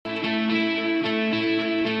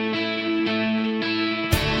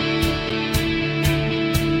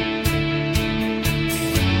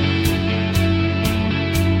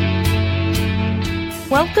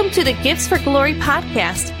Welcome to the Gifts for Glory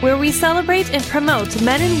podcast, where we celebrate and promote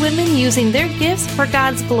men and women using their gifts for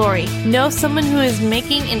God's glory. Know someone who is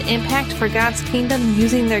making an impact for God's kingdom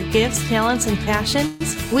using their gifts, talents, and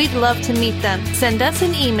passions? We'd love to meet them. Send us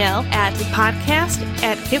an email at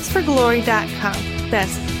podcast@giftsforglory.com.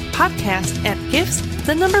 That's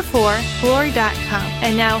podcast@gifts4glory.com.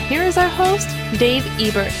 And now here is our host, Dave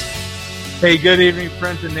Ebert. Hey, good evening,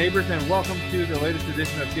 friends and neighbors, and welcome to the latest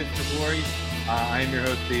edition of Gifts for Glory. I am your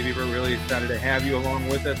host, Dave Ebert. Really excited to have you along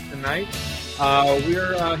with us tonight.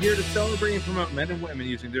 We're here to celebrate and promote men and women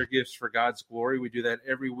using their gifts for God's glory. We do that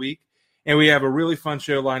every week, and we have a really fun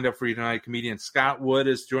show lined up for you tonight. Comedian Scott Wood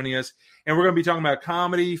is joining us, and we're going to be talking about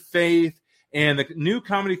comedy, faith, and the new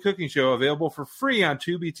comedy cooking show available for free on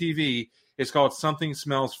Tubi TV. It's called Something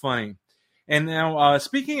Smells Funny. And now,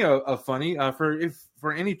 speaking of funny,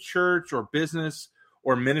 for any church or business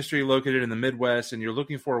or ministry located in the Midwest, and you're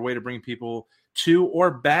looking for a way to bring people to or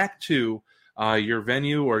back to your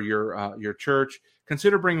venue or your church,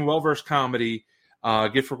 consider bringing Well-Versed Comedy,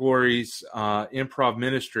 Gift for Glory's improv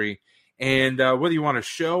ministry. And whether you want a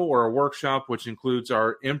show or a workshop, which includes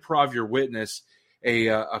our Improv Your Witness,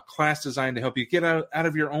 a class designed to help you get out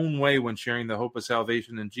of your own way when sharing the hope of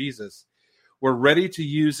salvation in Jesus. We're ready to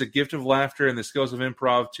use the gift of laughter and the skills of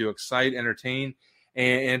improv to excite, entertain,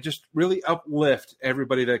 and just really uplift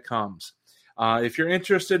everybody that comes. If you're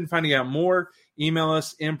interested in finding out more, email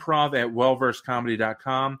us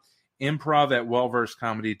improv@wellversedcomedy.com,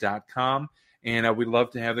 improv@wellversedcomedy.com, and we'd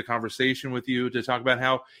love to have the conversation with you to talk about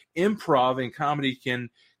how improv and comedy can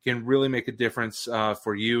really make a difference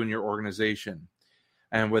for you and your organization.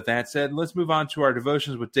 And with that said, let's move on to our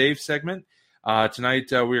Devotions with Dave segment.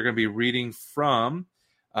 Tonight, we're going to be reading from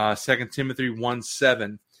 2 Timothy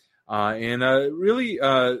 1:7.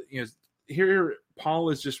 Here Paul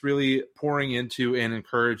is just really pouring into and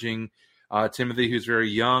encouraging Timothy, who's very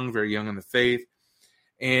young in the faith.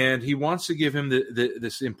 And he wants to give him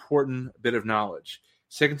this important bit of knowledge.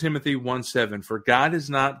 2 Timothy 1:7, for God has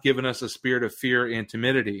not given us a spirit of fear and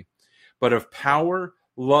timidity, but of power,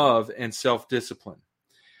 love, and self-discipline.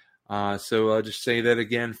 So I'll just say that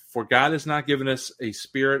again. For God has not given us a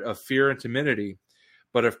spirit of fear and timidity,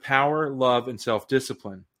 but of power, love, and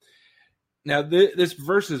self-discipline. Now, this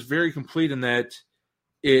verse is very complete in that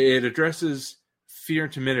it addresses fear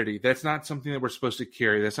and timidity. That's not something that we're supposed to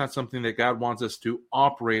carry. That's not something that God wants us to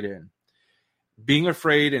operate in. Being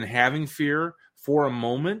afraid and having fear for a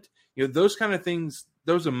moment, those kind of things,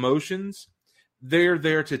 those emotions, they're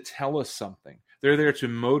there to tell us something. They're there to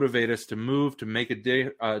motivate us to move, to make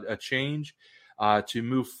a change, to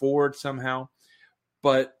move forward somehow.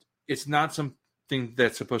 But it's not something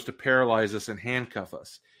that's supposed to paralyze us and handcuff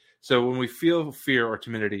us. So when we feel fear or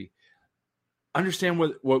timidity, understand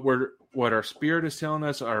what our spirit is telling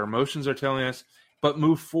us, our emotions are telling us, but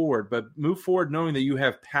move forward. But move forward knowing that you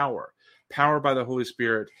have power by the Holy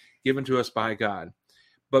Spirit given to us by God.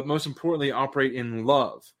 But most importantly, operate in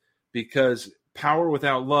love, because power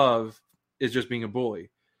without love is just being a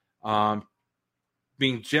bully.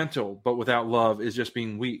 Being gentle, but without love is just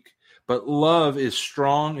being weak. But love is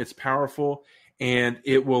strong, it's powerful, and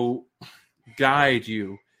it will guide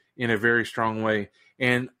you in a very strong way.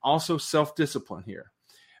 And also self-discipline here.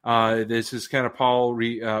 This is kind of Paul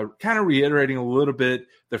reiterating a little bit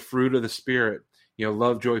the fruit of the Spirit.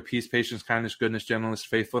 Love, joy, peace, patience, kindness, goodness, gentleness,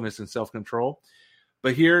 faithfulness, and self-control.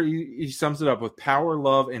 But here he sums it up with power,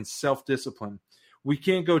 love, and self-discipline. We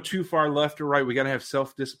can't go too far left or right. We got to have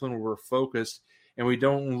self-discipline where we're focused and we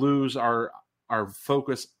don't lose our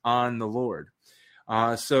focus on the Lord.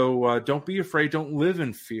 So don't be afraid. Don't live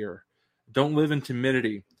in fear. Don't live in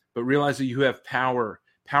timidity, but realize that you have power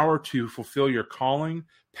to fulfill your calling,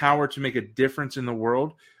 power to make a difference in the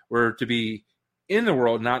world, or to be in the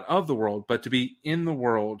world, not of the world, but to be in the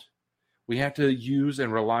world. We have to use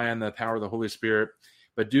and rely on the power of the Holy Spirit,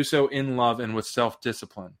 but do so in love and with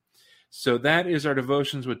self-discipline. So that is our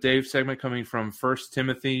Devotions with Dave segment coming from 2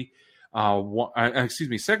 Timothy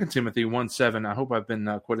 1:7. I hope I've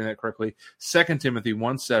been quoting that correctly. 2 Timothy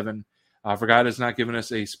 1:7. For God has not given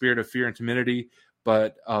us a spirit of fear and timidity,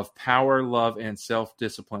 but of power, love, and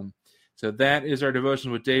self-discipline. So that is our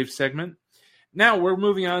Devotions with Dave segment. Now we're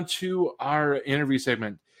moving on to our interview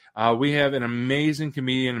segment. We have an amazing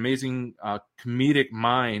comedian, amazing comedic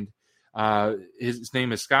mind. His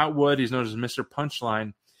name is Scott Wood. He's known as Mr.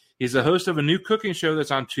 Punchline. He's the host of a new cooking show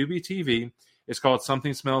that's on Tubi TV. It's called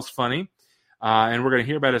Something Smells Funny. And we're going to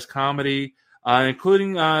hear about his comedy,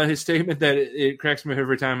 including his statement that it cracks me up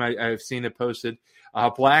every time I've seen it posted.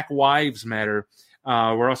 Black Lives Matter.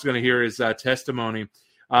 We're also going to hear his testimony.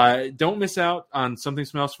 Don't miss out on Something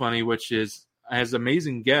Smells Funny, which has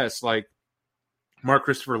amazing guests like Mark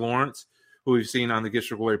Christopher Lawrence, who we've seen on the Gifts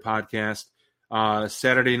for Glory podcast,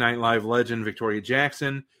 Saturday Night Live legend Victoria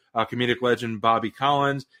Jackson, comedic legend Bobby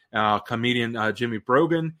Collins, comedian Jimmy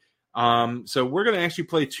Brogan. So we're going to actually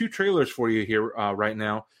play 2 trailers for you here right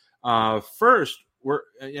now. First,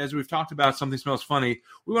 as we've talked about Something Smells Funny,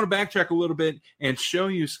 we want to backtrack a little bit and show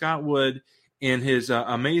you Scott Wood in his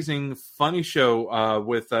amazing funny show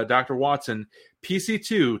with Dr. Watson,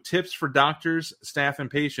 PC2, Tips for Doctors, Staff, and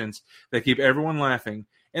Patients that keep everyone laughing.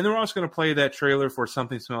 And then we're also going to play that trailer for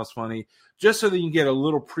Something Smells Funny, just so that you can get a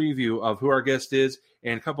little preview of who our guest is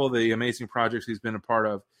and a couple of the amazing projects he's been a part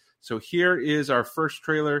of. So here is our first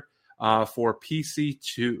trailer for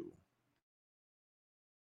PC2.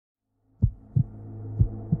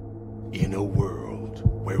 In a world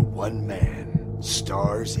where one man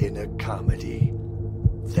stars in a comedy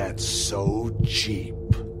that's so cheap,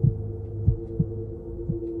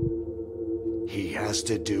 he has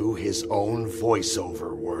to do his own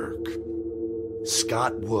voiceover work.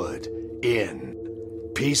 Scott Wood in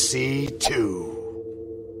PC2.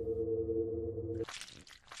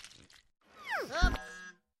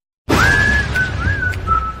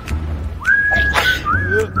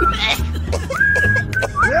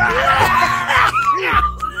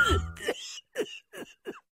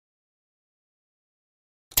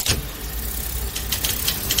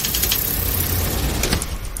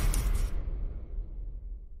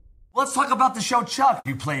 Let's talk about the show Chuck.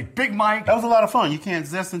 You played Big Mike. That was a lot of fun. You can't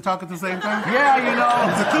zest and talk at the same time? Yeah, you know.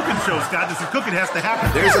 It's a cooking show, Scott. This is cooking has to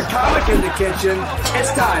happen. There's a comic in the kitchen.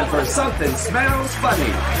 It's time for Something Smells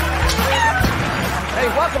Funny. Hey,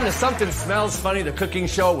 welcome to Something Smells Funny, the cooking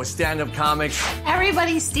show with stand-up comics.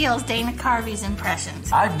 Everybody steals Dana Carvey's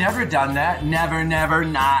impressions. I've never done that. Never,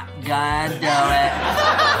 not gonna do it.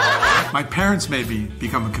 My parents made me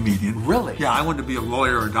become a comedian. Really? Yeah, I wanted to be a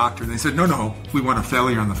lawyer or a doctor. And they said, no, we want a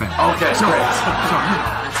failure on the family. Okay, so, great.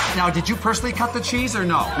 Now, did you personally cut the cheese or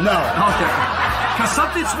no? No. Okay. Because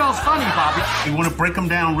something smells funny, Bobby. You want to break them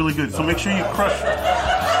down really good. So make sure you crush them.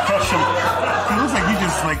 It looks like you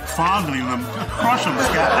just like fondling them. Crush them,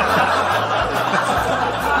 Scott.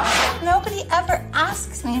 Nobody ever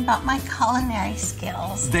asks me about my culinary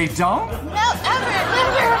skills. They don't? No,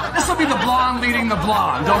 ever. This will be the blonde leading the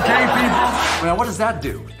blonde, okay, people? Well, what does that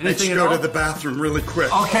do? Anything go to the bathroom really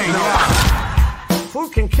quick. Okay, yeah.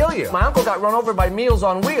 Food can kill you. My uncle got run over by Meals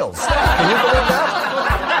on Wheels. Can you believe that?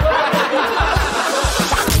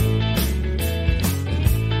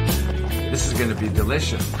 This is going to be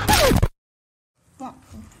delicious.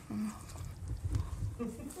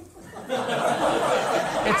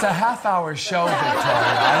 It's a half-hour show, Victoria.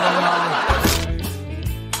 I don't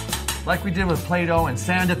know. Like we did with Play-Doh and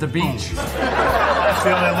sand at the beach.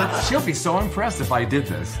 Feel that? She'll be so impressed if I did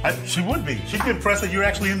this. She would be. She'd be impressed that you're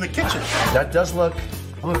actually in the kitchen. That does look...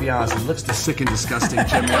 I'm going to be honest, it looks sick and disgusting,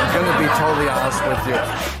 Jimmy. I'm going to be totally honest with you.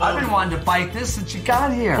 I've been wanting to bite this since you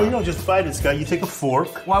got here. Well, you don't just bite it, Scott. You take a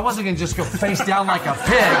fork. Well, I wasn't going to just go face down like a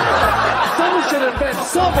pig. Someone should invent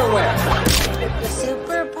silverware.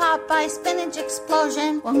 Super Popeye spinach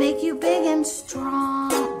explosion will make you big and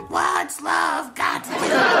strong. What's love got to do?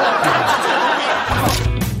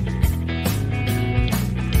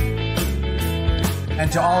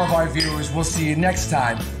 And to all of our viewers, we'll see you next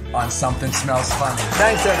time on Something Smells Funny.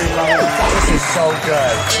 Thanks, everybody. This is so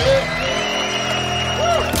good.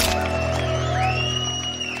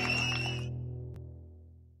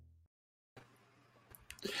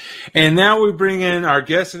 And now we bring in our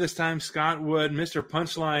guest at this time, Scott Wood, Mr.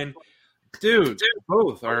 Punchline. Dude,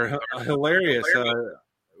 both are hilarious.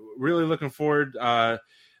 Really looking forward to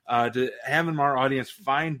having our audience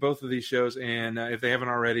find both of these shows, and if they haven't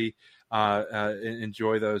already,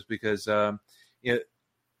 enjoy those because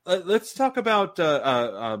let's talk about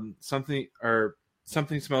something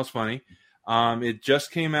Smells Funny. It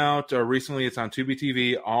just came out recently. It's on Tubi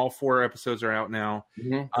TV. All 4 episodes are out now.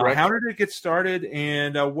 Mm-hmm. How did it get started,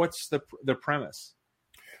 and what's the premise?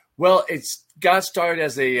 Well, it's got started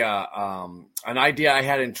as an idea I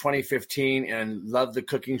had in 2015, and loved the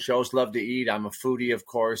cooking shows, love to eat. I'm a foodie, of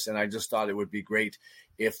course, and I just thought it would be great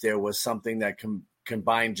if there was something that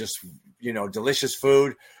combined just delicious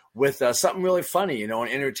food with something really funny, and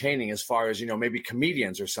entertaining as far as, maybe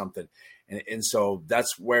comedians or something. And so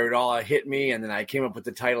that's where it all hit me. And then I came up with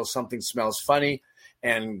the title, Something Smells Funny.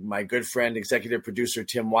 And my good friend, executive producer,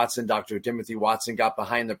 Tim Watson, Dr. Timothy Watson, got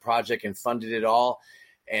behind the project and funded it all.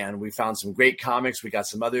 And we found some great comics. We got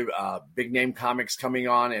some other big name comics coming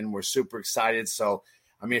on, and we're super excited. So,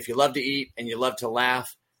 I mean, if you love to eat and you love to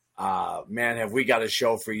laugh, man, have we got a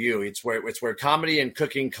show for you. It's where comedy and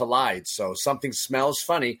cooking collide. So Something Smells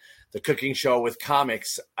Funny, the cooking show with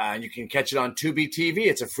comics. And you can catch it on Tubi TV.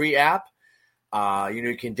 It's a free app.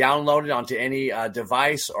 You can download it onto any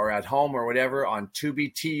device or at home or whatever on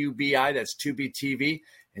Tubi, Tubi. That's Tubi TV,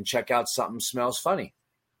 and check out Something Smells Funny.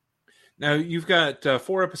 Now you've got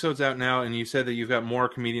 4 episodes out now, and you said that you've got more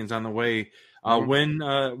comedians on the way. When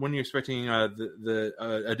are you expecting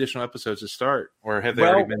the additional episodes to start, or have they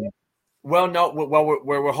already been? Well, no. Well,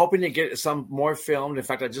 we're hoping to get some more filmed. In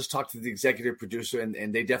fact, I just talked to the executive producer,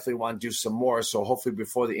 and they definitely want to do some more. So hopefully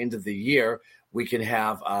before the end of the year, we can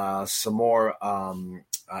have some more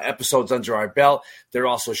episodes under our belt. They're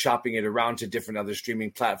also shopping it around to different other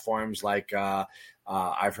streaming platforms like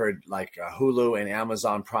I've heard like Hulu and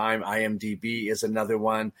Amazon Prime. IMDb is another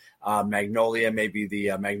one. Magnolia, maybe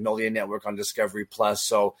the Magnolia Network on Discovery Plus.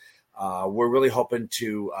 So we're really hoping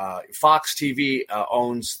to Fox TV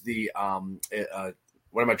owns the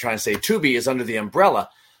what am I trying to say? Tubi is under the umbrella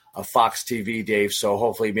of Fox TV, Dave. So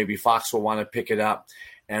hopefully maybe Fox will want to pick it up.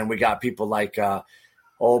 And we got people like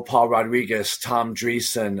Paul Rodriguez, Tom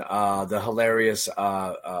Dreesen, the hilarious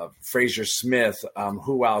Fraser Smith,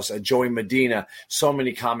 who else? Joey Medina. So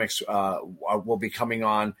many comics will be coming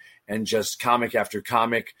on, and just comic after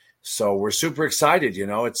comic. So we're super excited. You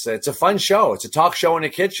know, it's a fun show. It's a talk show in a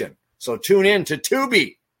kitchen. So tune in to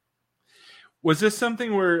Tubi. Was this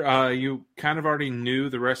something where you kind of already knew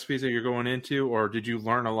the recipes that you're going into, or did you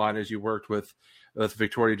learn a lot as you worked with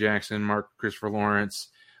Victoria Jackson, Mark Christopher Lawrence,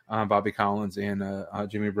 Bobby Collins, and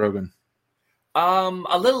Jimmy Brogan?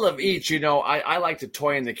 A little of each. You know, I like to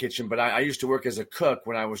toy in the kitchen, but I used to work as a cook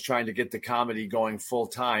when I was trying to get the comedy going full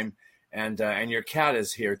time. And your cat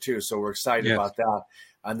is here too, so we're excited about that.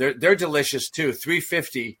 And they're delicious too.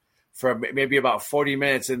 $3.50 for maybe about 40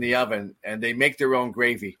 minutes in the oven, and they make their own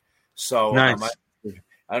gravy. So nice.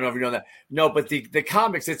 I don't know if you know that. No, but the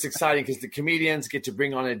comics, it's exciting because the comedians get to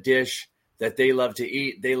bring on a dish that they love to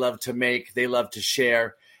eat, they love to make, they love to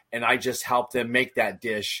share, and I just help them make that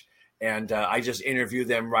dish. And I just interview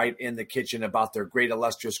them right in the kitchen about their great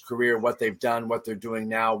illustrious career, what they've done, what they're doing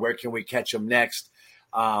now, where can we catch them next.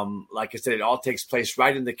 Like I said, it all takes place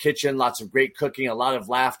right in the kitchen. Lots of great cooking, a lot of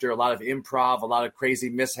laughter, a lot of improv, a lot of crazy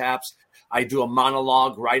mishaps. I do a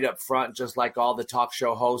monologue right up front, just like all the talk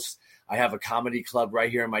show hosts. I have a comedy club right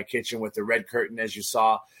here in my kitchen with the red curtain, as you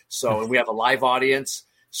saw. So, and we have a live audience.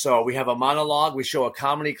 So we have a monologue. We show a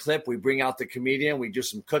comedy clip. We bring out the comedian. We do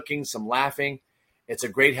some cooking, some laughing. It's a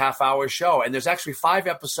great half-hour show. And there's actually 5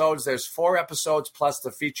 episodes. There's 4 episodes plus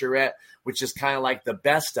the featurette, which is kind of like the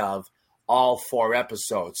best of all 4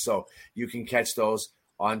 episodes. So you can catch those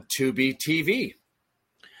on Tubi TV.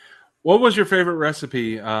 What was your favorite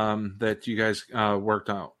recipe that you guys worked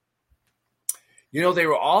out? You know, they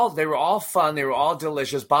were all fun. They were all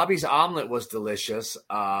delicious. Bobby's omelet was delicious,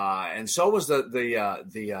 and so was the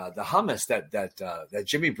hummus that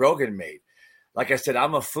Jimmy Brogan made. Like I said,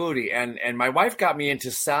 I'm a foodie, and my wife got me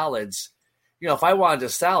into salads. You know, if I wanted a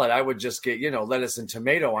salad, I would just get, you know, lettuce and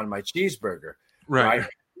tomato on my cheeseburger, right?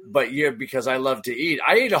 But yeah, because I love to eat.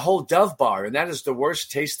 I ate a whole Dove bar, and that is the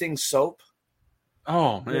worst tasting soap.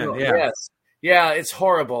 Oh man, you know, yeah, yes, yeah, it's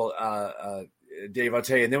horrible. Dave, I'll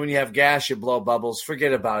tell you. And then when you have gas, you blow bubbles.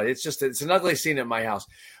 Forget about it. It's an ugly scene at my house.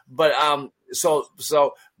 But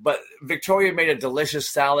but Victoria made a delicious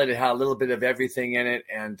salad. It had a little bit of everything in it,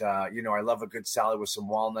 and you know, I love a good salad with some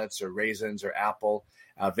walnuts or raisins or apple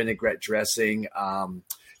vinaigrette dressing. And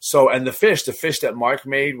the fish that Mark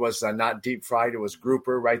made was not deep fried. It was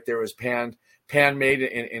grouper. Right there was pan made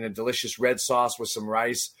in a delicious red sauce with some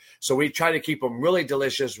rice. So we try to keep them really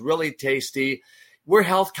delicious, really tasty. We're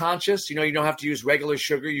health conscious. You know, you don't have to use regular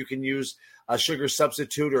sugar. You can use a sugar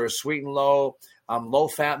substitute or a sweet and low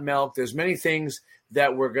fat milk. There's many things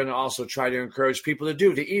that we're going to also try to encourage people to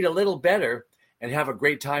do, to eat a little better and have a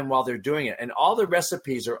great time while they're doing it. And all the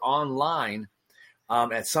recipes are online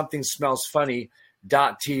at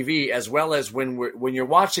somethingsmellsfunny.tv, as well as when you're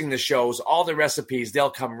watching the shows, all the recipes,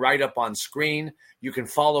 they'll come right up on screen. You can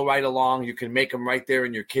follow right along. You can make them right there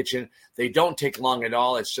in your kitchen. They don't take long at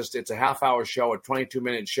all. It's a half-hour show, a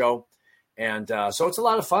 22-minute show. And so it's a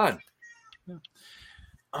lot of fun.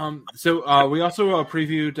 So we also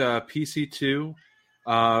previewed PC2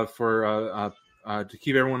 to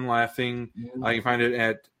keep everyone laughing. You can find it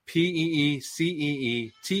at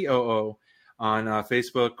PEECEETOO on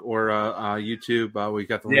Facebook or YouTube. We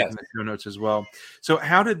got the link in the show notes as well. So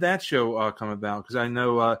how did that show come about? Because I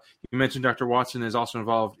know you mentioned Dr. Watson is also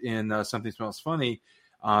involved in Something Smells Funny.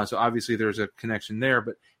 So obviously there's a connection there.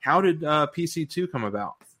 But how did PC2 come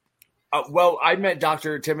about? Well, I met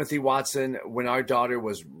Dr. Timothy Watson when our daughter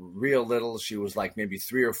was real little. She was like maybe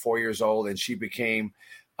 3 or 4 years old, and he became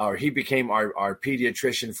our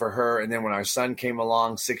pediatrician for her. And then when our son came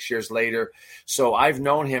along 6 years later, so I've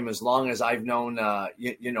known him as long as I've known,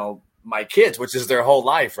 my kids, which is their whole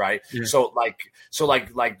life, right? Yeah. So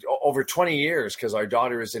over 20 years, because our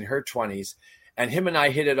daughter is in her 20s, and him and I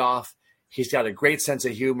hit it off. He's got a great sense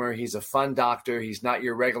of humor. He's a fun doctor. He's not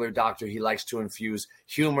your regular doctor. He likes to infuse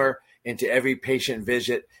humor into every patient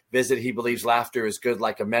visit. He believes laughter is good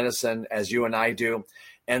like a medicine, as you and I do.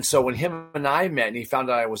 And so when him and I met and he found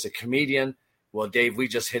out I was a comedian, well, Dave, we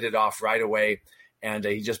just hit it off right away. And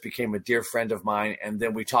he just became a dear friend of mine. And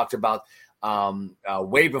then we talked about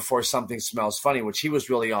way before Something Smells Funny, which he was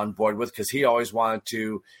really on board with, because he always wanted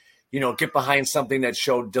to, get behind something that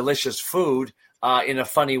showed delicious food in a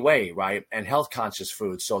funny way, right? And health conscious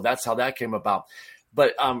food. So that's how that came about.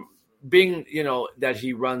 But being, that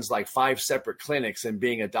he runs like 5 separate clinics and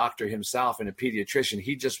being a doctor himself and a pediatrician,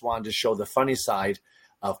 he just wanted to show the funny side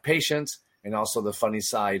of patients and also the funny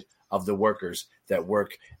side of the workers that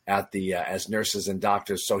work at the as nurses and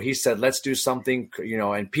doctors. So he said, let's do something,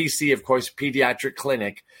 and PC, of course, pediatric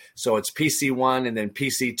clinic. So it's PC1 and then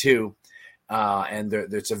PC2. And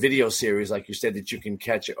there's a video series, like you said, that you can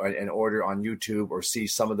catch and order on YouTube or see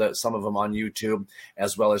some of them on YouTube,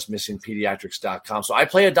 as well as missingpediatrics.com. So I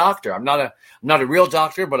play a doctor. I'm not a real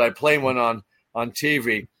doctor, but I play one on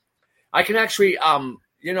TV. I can actually,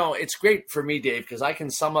 it's great for me, Dave, because I can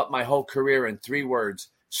sum up my whole career in 3 words: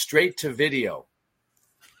 straight to video.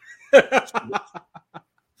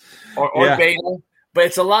 or beta. But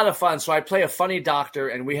it's a lot of fun. So I play a funny doctor,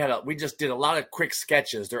 and we just did a lot of quick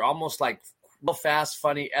sketches. They're almost like real fast,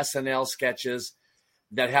 funny SNL sketches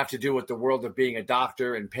that have to do with the world of being a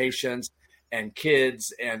doctor and patients and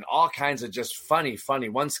kids and all kinds of just funny,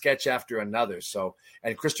 one sketch after another. So,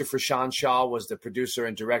 and Christopher Sean Shaw was the producer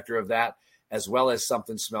and director of that, as well as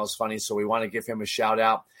Something Smells Funny. So we want to give him a shout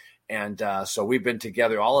out. And so we've been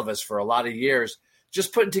together, all of us, for a lot of years,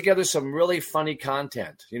 just putting together some really funny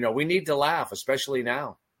content. We need to laugh, especially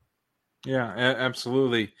now. Yeah,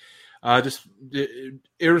 absolutely. Just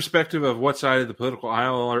irrespective of what side of the political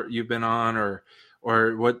aisle you've been on, or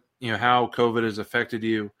what, how COVID has affected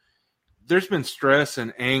you, there's been stress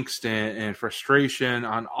and angst and frustration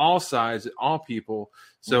on all sides, all people.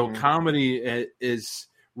 So comedy is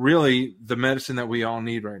really the medicine that we all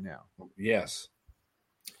need right now. Yes.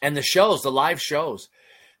 And the live shows,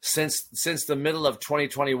 since the middle of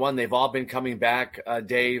 2021, they've all been coming back,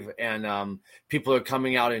 Dave, and people are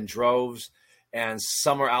coming out in droves, and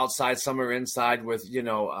some are outside, some are inside with,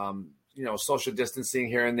 social distancing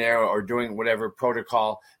here and there, or doing whatever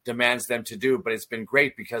protocol demands them to do. But it's been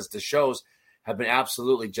great because the shows have been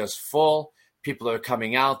absolutely just full. People are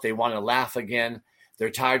coming out. They want to laugh again. They're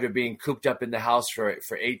tired of being cooped up in the house for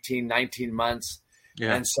 18, 19 months.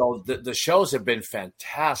 Yeah. And so the shows have been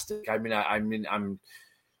fantastic. I mean,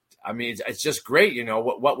 it's just great.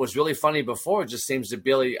 What was really funny before just seems to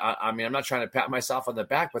be, I'm not trying to pat myself on the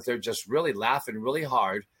back, but they're just really laughing really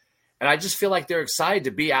hard. And I just feel like they're excited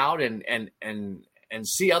to be out and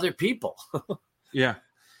see other people. Yeah.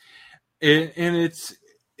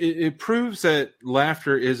 It proves that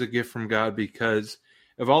laughter is a gift from God, because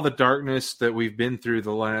of all the darkness that we've been through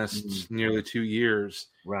the last nearly 2 years.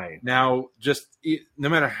 Right. Now, just no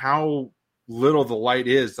matter how little the light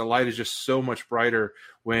is just so much brighter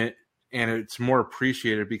and it's more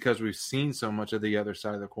appreciated because we've seen so much of the other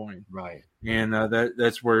side of the coin. Right. And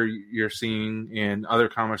that's where you're seeing, and other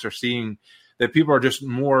comics are seeing, that people are just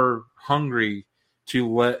more hungry to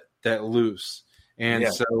let that loose. And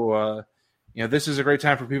so, this is a great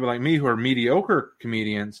time for people like me who are mediocre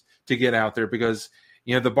comedians to get out there, because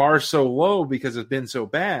the bar is so low because it's been so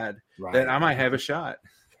bad that I might have a shot.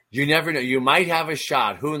 You never know. You might have a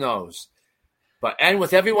shot. Who knows? And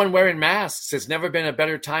with everyone wearing masks, it's never been a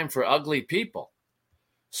better time for ugly people.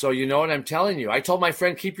 So you know what I'm telling you. I told my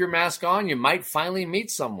friend, keep your mask on. You might finally meet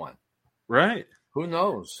someone. Right. Who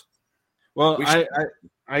knows? Well,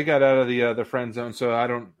 I got out of the friend zone, so I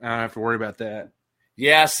don't have to worry about that.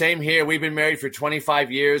 Yeah, same here. We've been married for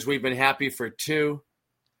 25 years. We've been happy for 2.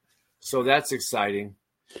 So that's exciting.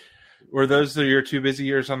 Were those your 2 busy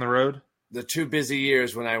years on the road? The 2 busy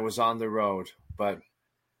years when I was on the road. But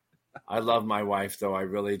I love my wife, though. I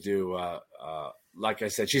really do. Like I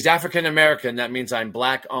said, she's African-American. That means I'm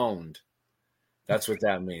Black-owned. That's what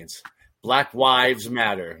that means. Black wives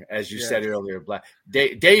matter, as you said earlier.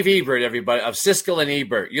 Dave Ebert, everybody, of Siskel and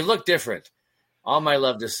Ebert. You look different. All my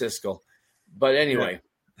love to Siskel. But anyway.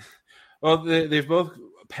 Yeah. Well, they've both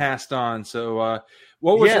passed on. So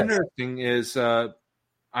what was interesting is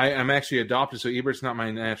I'm actually adopted, so Ebert's not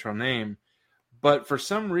my natural name. But for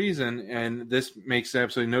some reason, and this makes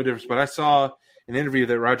absolutely no difference, but I saw an interview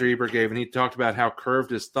that Roger Ebert gave, and he talked about how curved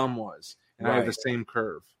his thumb was. And I have the same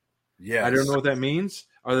curve. Yeah, I don't know what that means,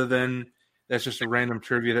 other than that's just a random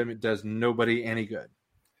trivia that does nobody any good.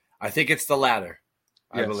 I think it's the latter.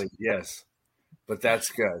 I Yes. believe. Yes. But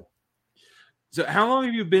that's good. So how long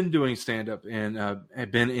have you been doing stand-up and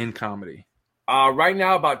have been in comedy? Right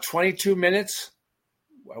now, about 22 minutes.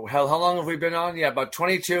 How long have we been on? Yeah, about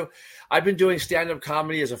 22. I've been doing stand-up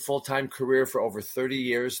comedy as a full-time career for over 30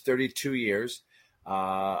 years, 32 years.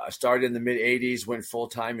 I started in the mid-'80s, went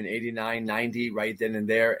full-time in 89, 90, right then and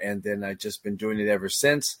there, and then I've just been doing it ever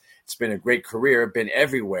since. It's been a great career, been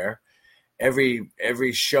everywhere. Every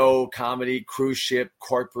show, comedy, cruise ship,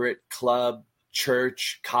 corporate, club,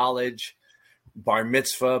 church, college, bar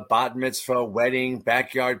mitzvah, bat mitzvah, wedding,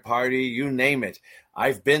 backyard party, you name it.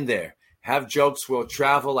 I've been there. Have jokes, will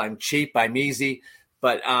travel. I'm cheap. I'm easy.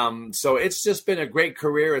 But so it's just been a great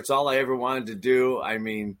career. It's all I ever wanted to do. I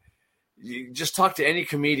mean, you just talk to any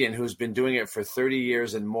comedian who's been doing it for 30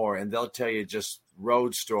 years and more, and they'll tell you just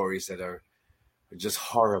road stories that are just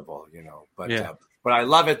horrible, you know. But I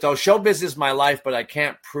love it, though. Show business is my life, but I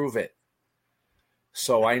can't prove it.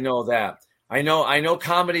 So I know that. I know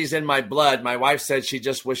comedy's in my blood. My wife said she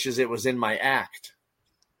just wishes it was in my act.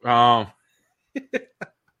 Oh.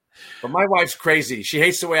 But my wife's crazy. She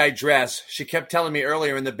hates the way I dress. She kept telling me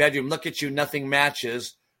earlier in the bedroom, look at you, nothing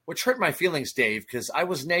matches, which hurt my feelings, Dave, because I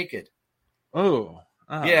was naked. Oh.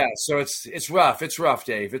 Yeah, so it's rough. It's rough,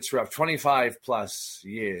 Dave. It's rough. 25 plus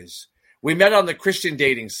years. We met on the Christian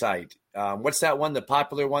dating site. What's that one, the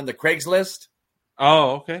popular one, the Craigslist?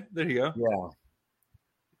 Oh, okay. There you go. Yeah.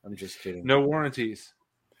 I'm just kidding. No warranties.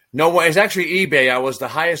 No, it's actually eBay. I was the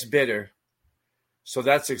highest bidder. So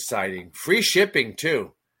that's exciting. Free shipping,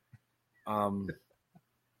 too. I'll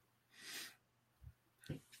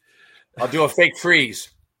do a fake freeze.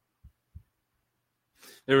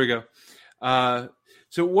 There we go.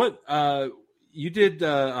 So what you did?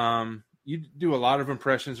 You do a lot of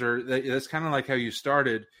impressions, or that's kind of like how you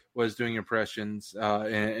started, was doing impressions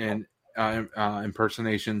and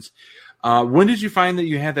impersonations. When did you find that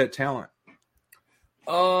you had that talent?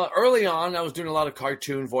 Early on, I was doing a lot of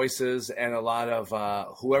cartoon voices and a lot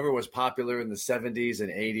of whoever was popular in the 70s and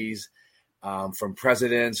 80s. From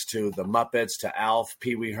presidents to the Muppets to Alf,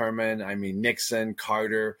 Pee Wee Herman, I mean, Nixon,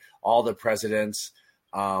 Carter, all the presidents,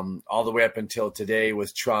 all the way up until today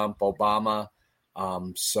with Trump, Obama.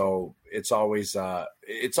 So it's always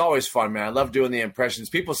fun, man. I love doing the impressions.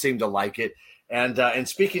 People seem to like it. And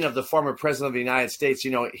speaking of the former president of the United States, you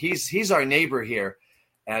know, he's our neighbor here.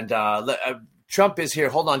 And Trump is here.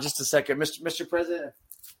 Hold on just a second. Mr. President.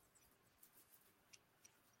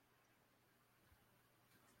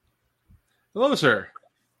 Hello, sir.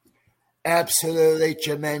 Absolutely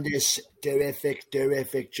tremendous, terrific,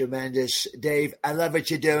 tremendous. Dave, I love what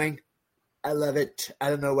you're doing. I love it. I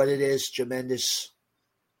don't know what it is. Tremendous.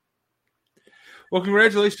 Well,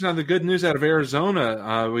 congratulations on the good news out of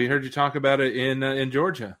Arizona. We heard you talk about it in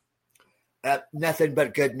Georgia. Nothing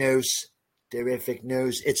but good news. Terrific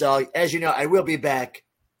news. It's all, as you know, I will be back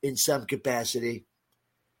in some capacity.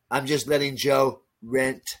 I'm just letting Joe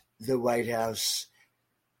rent the White House.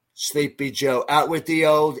 Sleepy Joe, out with the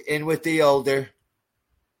old, in with the older.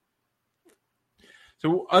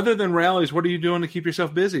 So other than rallies, what are you doing to keep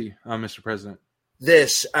yourself busy, Mr. President?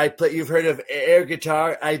 This, I play, you've heard of air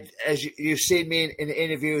guitar. As you've seen me in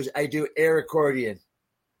interviews, I do air accordion.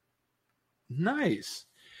 Nice.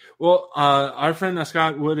 Well, our friend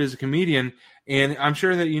Scott Wood is a comedian, and I'm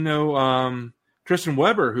sure that you know Tristan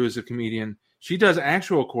Weber, who is a comedian. She does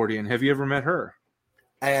actual accordion. Have you ever met her?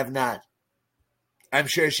 I have not. I'm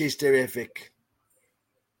sure she's terrific.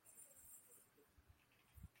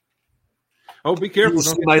 Oh, be careful. You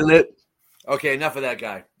see my lip. Okay, enough of that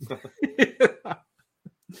guy.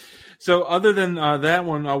 So other than that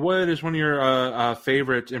one, what is one of your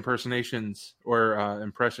favorite impersonations or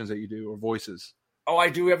impressions that you do, or voices? Oh, I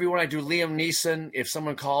do everyone. I do Liam Neeson. If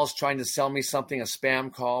someone calls trying to sell me something, a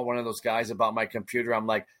spam call, one of those guys about my computer, I'm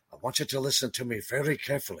like, I want you to listen to me very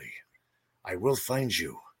carefully. I will find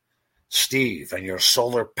you, Steve, and your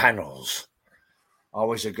solar panels.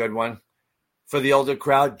 Always a good one. For the older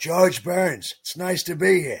crowd, George Burns, it's nice to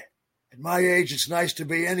be here. At my age, it's nice to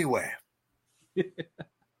be anywhere.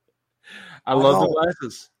 I love the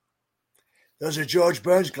glasses. Those are George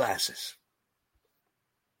Burns glasses.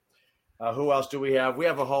 Who else do we have? We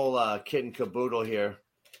have a whole kit and caboodle here.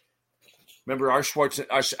 Remember, Arnold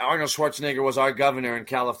Schwarzenegger was our governor in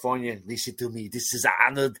California. Listen to me. This is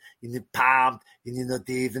Arnold in the palm. And you know,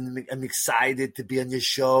 Dave, I'm excited to be on your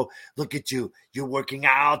show. Look at you. You're working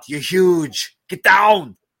out. You're huge. Get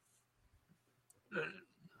down.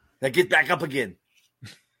 Now get back up again.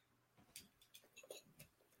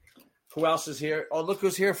 Who else is here? Oh, look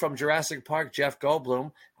who's here from Jurassic Park, Jeff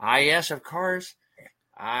Goldblum. Ah, yes, of course.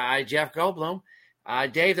 Jeff Goldblum.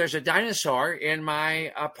 Dave, there's a dinosaur in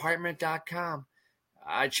my apartment.com.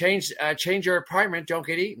 Change your apartment. Don't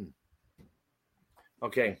get eaten.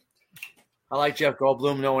 Okay. I like Jeff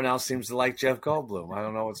Goldblum. No one else seems to like Jeff Goldblum. I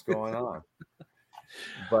don't know what's going on.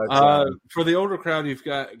 But for the older crowd, you've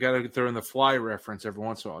got to throw in the Fly reference every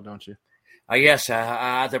once in a while, don't you? Yes,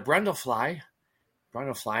 the Brundlefly.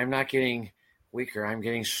 Brundlefly. I'm not getting weaker. I'm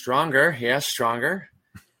getting stronger. Yes, stronger.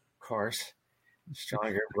 Of course.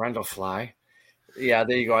 Stronger. Brundlefly. Yeah,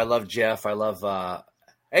 there you go. I love Jeff. I love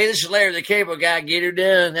hey, this is Larry the Cable Guy. Get her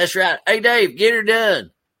done. That's right. Hey, Dave, get her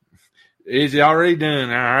done. Is it already done?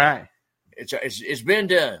 All right. It's been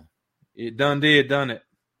done. It done it.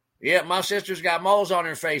 Yeah, my sister's got moles on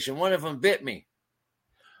her face, and one of them bit me.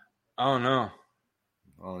 Oh, no.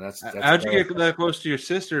 Oh, that's how'd you get that close to your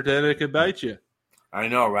sister that it could bite you? I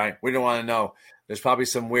know, right? We don't want to know. There's probably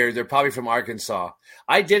some weird. They're probably from Arkansas.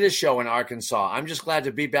 I did a show in Arkansas. I'm just glad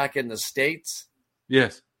to be back in the States.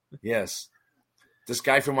 Yes. Yes. This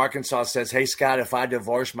guy from Arkansas says, "Hey, Scott, if I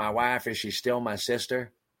divorce my wife, is she still my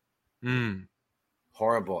sister?"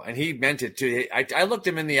 Horrible. And he meant it too. I looked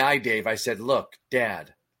him in the eye, Dave. I said, "Look,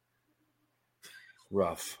 Dad,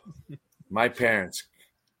 rough. My parents,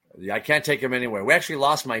 I can't take him anywhere. We actually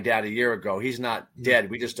lost my dad a year ago. He's not dead.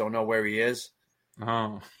 We just don't know where he is."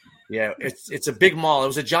 Oh. Yeah, it's a big mall. It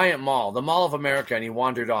was a giant mall, the Mall of America, and he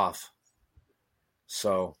wandered off.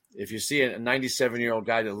 So if you see a 97-year-old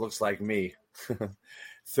guy that looks like me,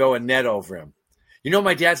 throw a net over him. You know,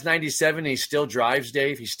 my dad's 97 and he still drives,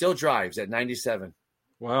 Dave. He still drives at 97.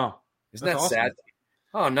 Wow. Isn't that awesome. Sad?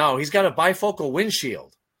 Oh, no. He's got a bifocal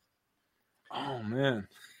windshield. Oh, man.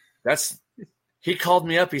 He called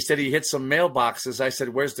me up. He said he hit some mailboxes. I said,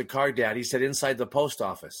 "Where's the car, Dad?" He said, "Inside the post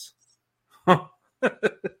office."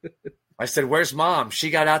 I said, "Where's Mom?"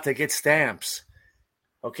 "She got out to get stamps."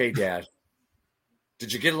 Okay, Dad.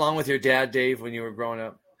 Did you get along with your dad, Dave, when you were growing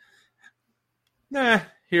up? Nah,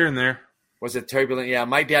 here and there. Was it turbulent? Yeah,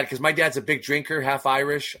 my dad, because my dad's a big drinker, half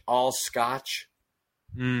Irish, all Scotch.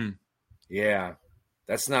 Yeah,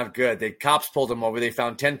 that's not good. The cops pulled him over. They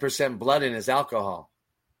found 10% blood in his alcohol.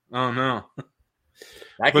 Oh, no.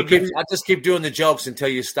 I'll just keep doing the jokes until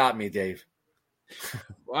you stop me, Dave.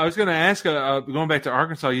 I was going to ask, going back to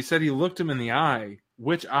Arkansas, you said he looked him in the eye.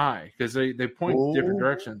 Which eye? Because they point in different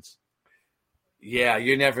directions. Yeah,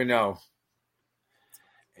 you never know.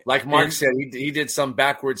 Like Mark said, he did some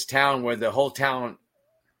backwards town where the whole town,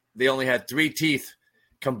 they only had 3 teeth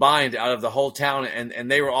combined out of the whole town,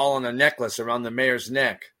 and they were all on a necklace around the mayor's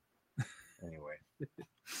neck. Anyway.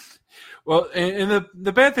 Well, and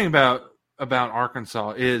the bad thing about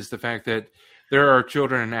Arkansas is the fact that there are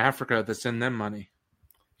children in Africa that send them money.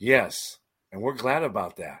 Yes, and we're glad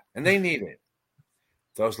about that. And they need it.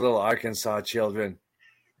 Those little Arkansas children.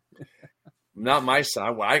 Not my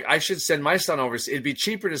son. I should send my son overseas. It'd be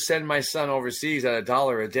cheaper to send my son overseas at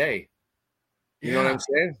 $1 a day. You know what I'm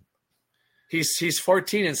saying? He's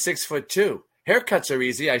 14 and 6'2". Haircuts are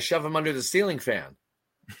easy. I shove him under the ceiling fan.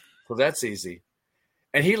 So that's easy.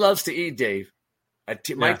 And he loves to eat, Dave.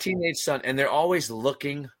 My teenage son, and they're always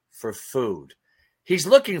looking for food. He's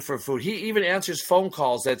looking for food. He even answers phone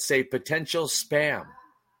calls that say potential spam.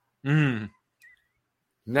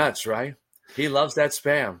 Nuts, right? He loves that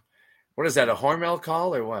spam. What is that, a Hormel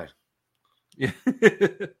call or what? Yeah.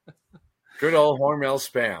 Good old Hormel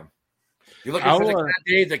spam. You looking for the cat,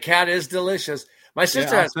 Dave? The cat is delicious. My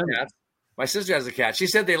sister has a cat. My sister has a cat. She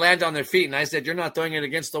said they land on their feet, and I said, "You're not throwing it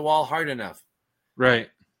against the wall hard enough." Right.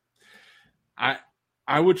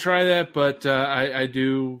 I would try that, but I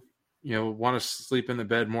do, want to sleep in the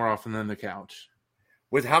bed more often than the couch.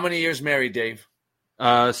 With how many years married, Dave?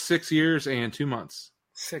 6 years and 2 months.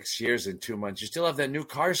 6 years and 2 months. You still have that new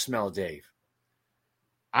car smell, Dave.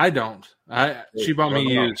 I don't. She bought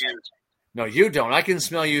me used. No, you don't. I can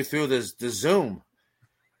smell you through the Zoom.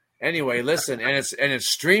 Anyway, listen, and it's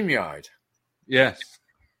StreamYard. Yes.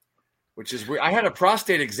 Which is weird. I had a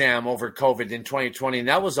prostate exam over COVID in 2020, and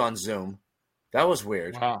that was on Zoom. That was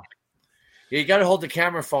weird. Wow. You got to hold the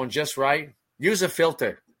camera phone just right. Use a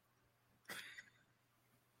filter.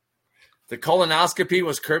 The colonoscopy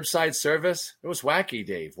was curbside service. It was wacky,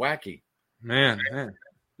 Dave. Wacky. Man.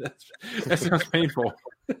 That sounds painful.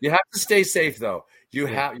 You have to stay safe, though.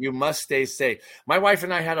 You must stay safe. My wife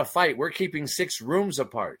and I had a fight. We're keeping 6 rooms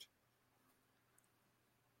apart.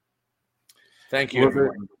 Thank you,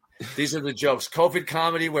 everyone. These are the jokes. COVID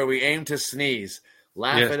comedy where we aim to sneeze.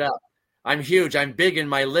 Laugh it up. I'm huge. I'm big in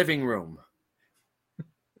my living room.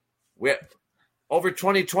 Over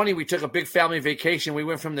 2020, we took a big family vacation. We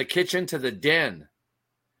went from the kitchen to the den.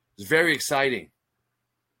 It was very exciting.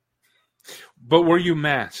 But were you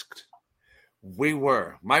masked? We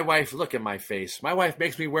were. My wife, look at my face. My wife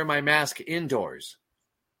makes me wear my mask indoors.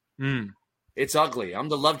 Mm. It's ugly. I'm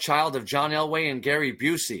the love child of John Elway and Gary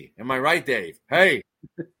Busey. Am I right, Dave? Hey.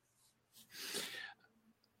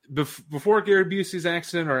 Before Gary Busey's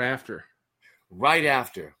accident or after? Right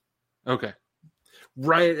after. Okay.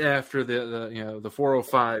 Right after the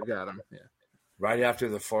 405 got him. Yeah. Right after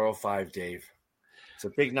the 405, Dave. It's a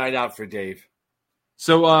big night out for Dave.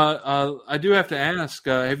 So I do have to ask,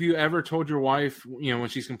 have you ever told your wife, when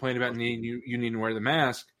she's complaining about you need to wear the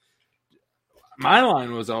mask? My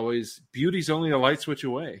line was always, beauty's only a light switch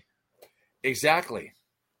away. Exactly.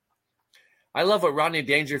 I love what Rodney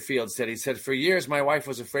Dangerfield said. He said, for years, my wife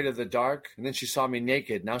was afraid of the dark, and then she saw me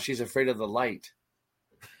naked. Now she's afraid of the light.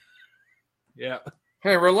 Yeah.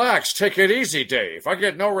 Hey, relax. Take it easy, Dave. I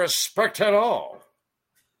get no respect at all.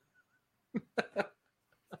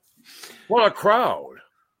 What a crowd.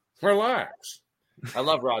 Relax. I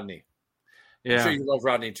love Rodney. Yeah. I'm sure you love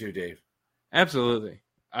Rodney too, Dave. Absolutely.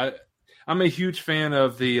 I'm a huge fan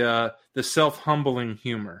of the self-humbling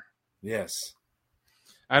humor. Yes.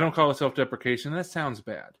 I don't call it self-deprecation. That sounds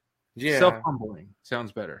bad. Yeah. Self-humbling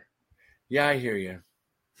sounds better. Yeah, I hear you.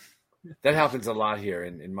 That happens a lot here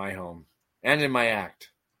in my home and in my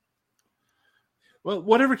act. Well,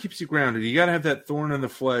 whatever keeps you grounded. You got to have that thorn in the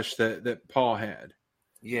flesh that Paul had.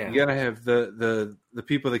 Yeah. You got to have the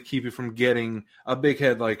people that keep you from getting a big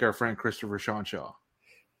head like our friend Christopher Shaw.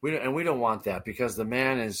 We don't want that because the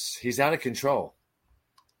man he's out of control.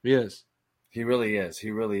 He is. He really is.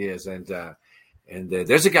 He really is. And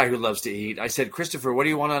there's a guy who loves to eat. I said, Christopher, what do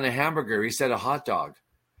you want on a hamburger? He said, a hot dog.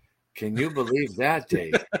 Can you believe that,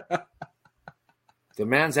 Dave? The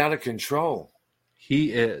man's out of control.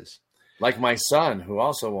 He is. Like my son,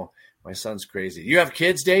 my son's crazy. You have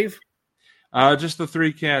kids, Dave? Just the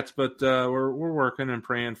 3 cats, but we're working and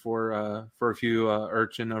praying for a few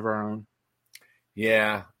urchin of our own.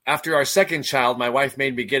 Yeah. After our second child, my wife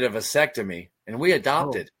made me get a vasectomy, and we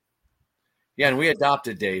adopted. Oh. Yeah, and we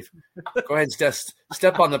adopted, Dave. Go ahead and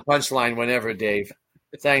step on the punchline whenever, Dave.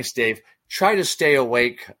 Thanks, Dave. Try to stay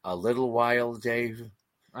awake a little while, Dave.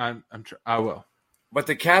 I will. But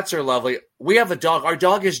the cats are lovely. We have a dog. Our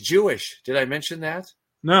dog is Jewish. Did I mention that?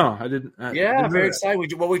 No, I didn't. Yeah, very excited.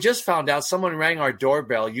 We just found out someone rang our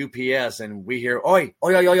doorbell, UPS, and we hear, oi,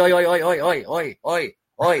 oi, oi, oi, oi, oi, oi, oi, oi, oi,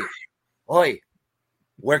 oi, oi.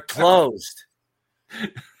 We're closed.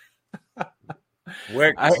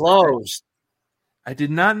 We're closed. I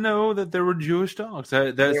did not know that there were Jewish dogs.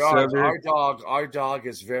 Our dog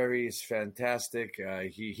is fantastic.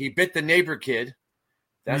 He bit the neighbor kid.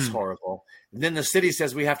 That's horrible. And then the city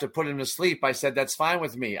says we have to put him to sleep. I said, that's fine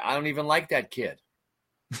with me. I don't even like that kid.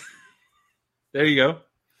 There you go.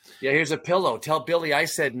 Yeah, here's a pillow. Tell Billy I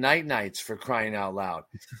said nights for crying out loud.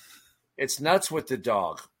 It's nuts with the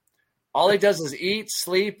dog. All he does is eat,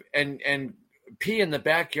 sleep, and pee in the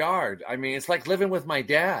backyard. I mean, it's like living with my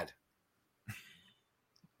dad.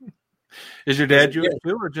 Is your dad Jewish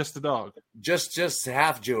too, or just the dog? Just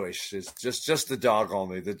half Jewish. It's just the dog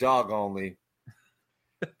only. The dog only.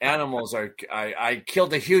 Animals are. I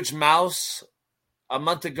killed a huge mouse a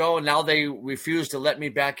month ago, and now they refuse to let me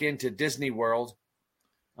back into Disney World.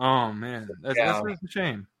 Oh man, that's a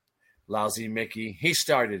shame. Lousy Mickey. He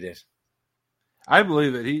started it. I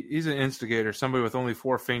believe it. He's an instigator. Somebody with only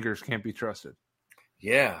 4 fingers can't be trusted.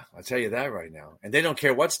 Yeah, I'll tell you that right now. And they don't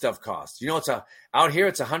care what stuff costs. You know, out here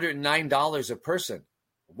it's $109 a person.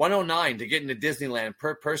 $109 to get into Disneyland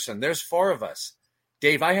per person. There's 4 of us.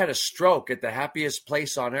 Dave, I had a stroke at the happiest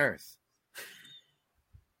place on earth.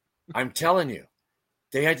 I'm telling you.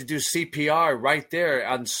 They had to do CPR right there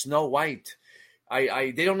on Snow White.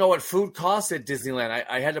 They don't know what food costs at Disneyland.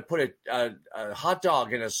 I had to put a hot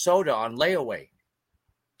dog and a soda on layaway.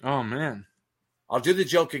 Oh, man. I'll do the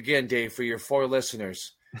joke again, Dave, for your 4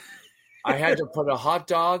 listeners. I had to put a hot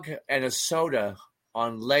dog and a soda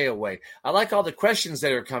on layaway. I like all the questions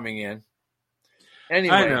that are coming in.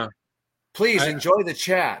 Anyway, I know. Please enjoy the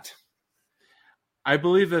chat. I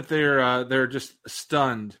believe that they're just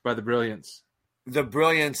stunned by the brilliance. The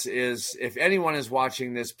brilliance is, if anyone is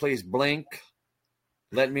watching this, please blink.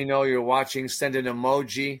 Let me know you're watching. Send an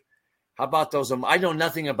emoji. How about those? I know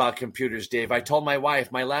nothing about computers, Dave. I told my wife,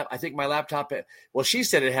 I think my laptop, well, she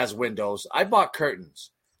said it has Windows. I bought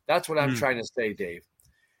curtains. That's what I'm trying to say, Dave.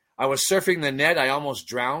 I was surfing the net. I almost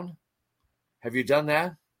drowned. Have you done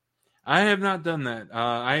that? I have not done that.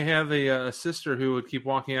 I have a sister who would keep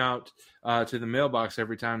walking out to the mailbox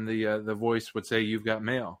every time the voice would say, "You've got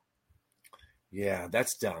mail." Yeah,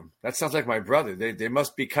 that's dumb. That sounds like my brother. They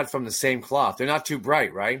must be cut from the same cloth. They're not too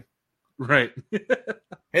bright, right? Right.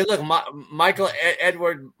 Hey, look, Michael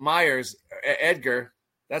Edward Myers, Edgar,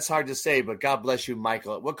 That's hard to say, but God bless you,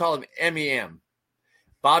 Michael. We'll call him MEM.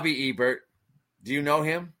 Bobby Ebert. Do you know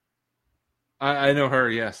him? I know her,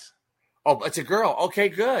 yes. Oh, it's a girl. Okay,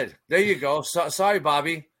 good. There you go. Sorry,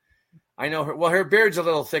 Bobby. I know her. Well, her beard's a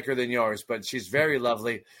little thicker than yours, but she's very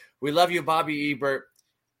lovely. We love you, Bobby Ebert.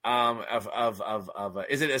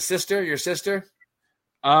 Is it a sister? Your sister?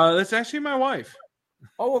 That's actually my wife.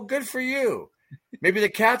 Oh, well, good for you. Maybe the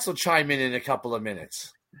cats will chime in a couple of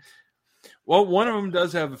minutes. Well, one of them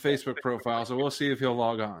does have a Facebook profile, so we'll see if he'll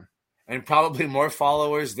log on. And probably more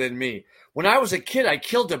followers than me. When I was a kid, I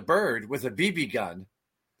killed a bird with a BB gun.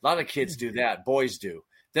 A lot of kids do that. Boys do.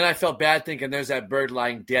 Then I felt bad thinking there's that bird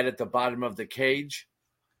lying dead at the bottom of the cage.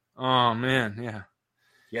 Oh, man, yeah.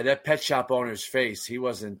 Yeah, that pet shop owner's face, he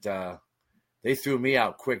wasn't they threw me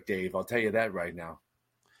out quick, Dave. I'll tell you that right now.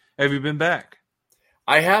 Have you been back?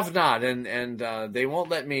 I have not, and they won't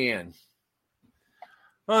let me in.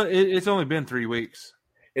 Well, it's only been 3 weeks.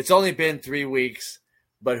 It's only been 3 weeks,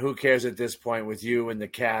 but who cares at this point with you and the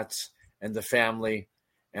cats and the family?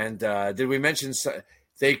 And did we mention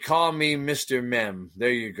they call me Mr. Mem?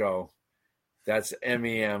 There you go. That's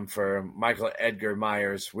MEM for Michael Edgar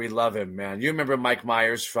Myers. We love him, man. You remember Mike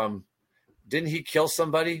Myers from, didn't he kill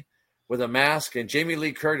somebody with a mask? And Jamie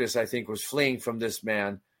Lee Curtis, I think, was fleeing from this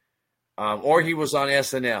man. Or he was on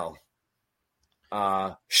SNL.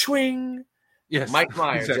 Swing. Yes. Mike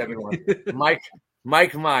Myers, exactly. Everyone.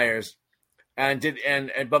 Mike Myers.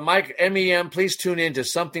 But Mike, MEM, please tune in to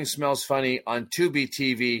Something Smells Funny on Tubi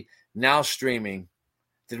TV, now streaming.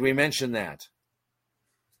 Did we mention that?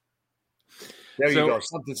 There you go.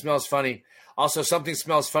 Something Smells Funny. Also,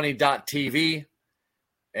 somethingsmellsfunny.tv.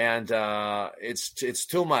 And it's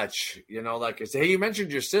too much. You know, like I said, hey, you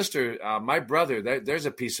mentioned your sister. My brother, there's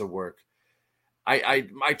a piece of work.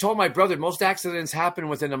 I told my brother most accidents happen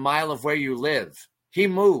within a mile of where you live. He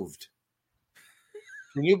moved.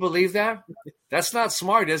 Can you believe that? That's not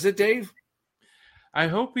smart, is it, Dave? I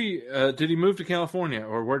hope he did he move to California,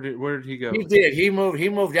 or where did he go? He did. He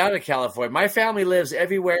moved out of California. My family lives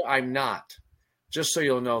everywhere I'm not. Just so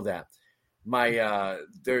you'll know that. My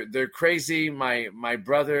they're crazy. My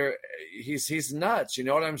brother, he's nuts. You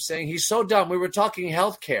know what I'm saying? He's so dumb. We were talking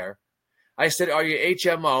healthcare. I said, "Are you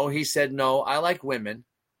HMO?" He said, "No, I like women."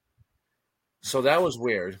 So that was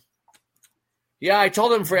weird. Yeah, I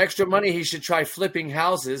told him for extra money he should try flipping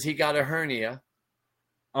houses. He got a hernia.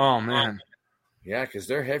 Oh man. Yeah, because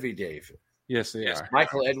they're heavy, Dave. Yes, they are.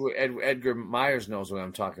 Michael Edgar Myers knows what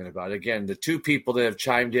I'm talking about. Again, the two people that have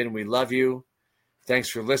chimed in, we love you. Thanks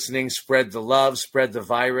for listening. Spread the love. Spread the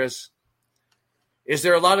virus. Is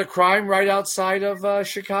there a lot of crime right outside of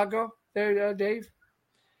Chicago there, Dave?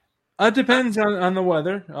 It depends on the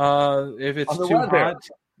weather. If it's too hot,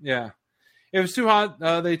 yeah. If it's too hot,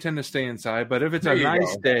 they tend to stay inside. But if it's a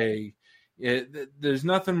nice day, there's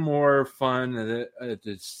nothing more fun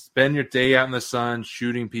to spend your day out in the sun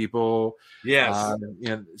shooting people. Yes.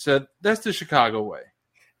 So that's the Chicago way.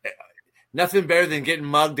 Nothing better than getting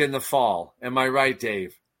mugged in the fall. Am I right,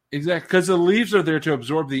 Dave? Exactly, because the leaves are there to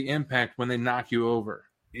absorb the impact when they knock you over.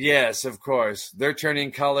 Yes, of course. They're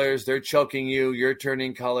turning colors. They're choking you. You're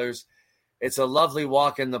turning colors. It's a lovely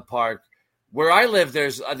walk in the park. Where I live,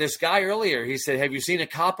 there's this guy earlier. He said, "Have you seen a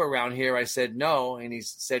cop around here?" I said, "No." And he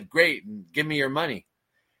said, "Great, and give me your money."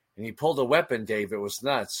 And he pulled a weapon, Dave. It was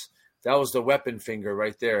nuts. That was the weapon finger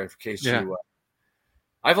right there, in case you...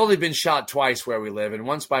 I've only been shot twice where we live, and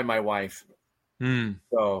once by my wife.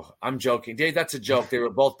 So I'm joking. Dave, that's a joke. They were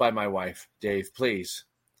both by my wife. Dave, please.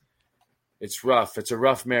 It's rough. It's a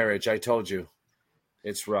rough marriage. I told you.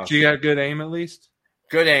 It's rough. So you got good aim at least?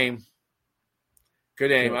 Good aim.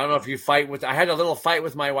 Good aim. I don't know if you fight with... I had a little fight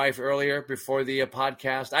with my wife earlier before the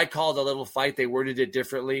podcast. I called a little fight. They worded it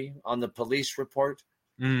differently on the police report.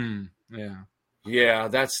 Yeah. Yeah,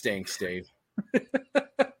 that stinks, Dave.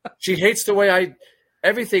 She hates the way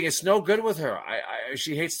everything is no good with her.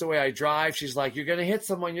 She hates the way I drive. She's like, "You're going to hit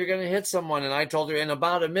someone. You're going to hit someone." And I told her in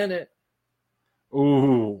about a minute.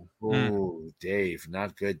 Ooh, Dave,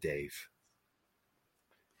 not good, Dave.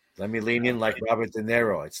 Let me lean in like Robert De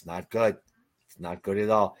Niro. It's not good. It's not good at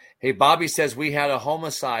all. Hey, Bobby says we had a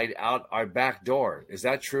homicide out our back door. Is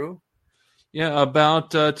that true? Yeah,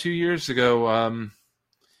 about 2 years ago,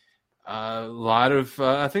 a lot of,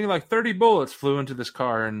 I think like 30 bullets flew into this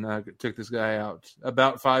car and took this guy out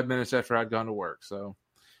about 5 minutes after I'd gone to work. So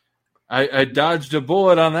I dodged a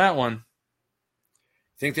bullet on that one.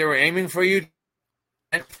 Think they were aiming for you?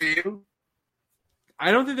 For you?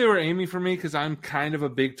 I don't think they were aiming for me because I'm kind of a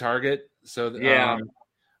big target. So yeah.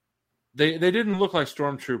 They didn't look like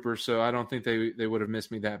stormtroopers, so I don't think they would have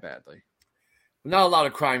missed me that badly. Not a lot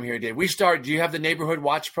of crime here, Dave. Do you have the Neighborhood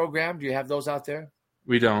Watch program? Do you have those out there?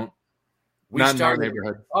 We don't. Not in our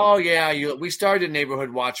neighborhood. Oh yeah, we started a neighborhood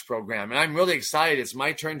watch program, and I'm really excited. It's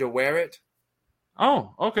my turn to wear it.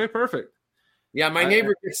 Oh, okay, perfect. Yeah, my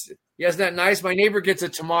neighbor gets. Yeah, isn't that nice? My neighbor gets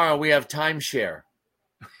it tomorrow. We have timeshare.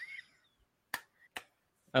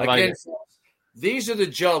 I like it. These are the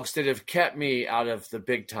jokes that have kept me out of the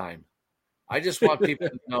big time. I just want people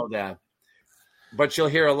to know that. But you'll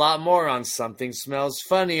hear a lot more on Something Smells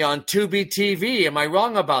Funny on Tubi TV. Am I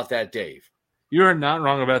wrong about that, Dave? You are not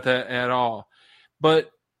wrong about that at all. But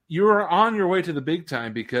you are on your way to the big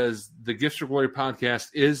time because the Gifts for Glory podcast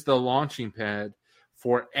is the launching pad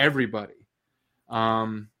for everybody.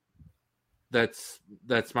 That's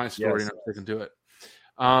my story, and I'm sticking to it.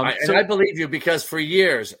 I believe you because for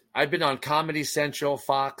years I've been on Comedy Central,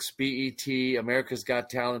 Fox, BET, America's Got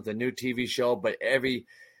Talent, the new TV show. But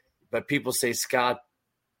people say, Scott,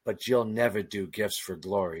 but you'll never do Gifts for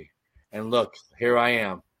Glory. And look, here I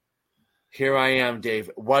am. Here I am, Dave.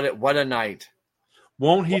 What a night!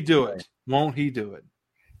 Won't he do it? Won't he do it?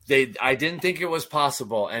 I didn't think it was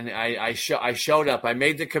possible, and I showed up. I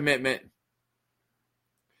made the commitment,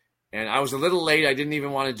 and I was a little late. I didn't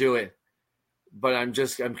even want to do it. But I'm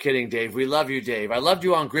kidding, Dave. We love you, Dave. I loved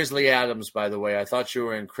you on Grizzly Adams, by the way. I thought you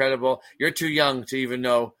were incredible. You're too young to even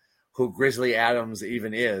know who Grizzly Adams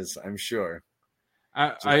even is, I'm sure.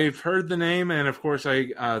 I've heard the name, and of course,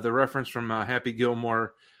 the reference from Happy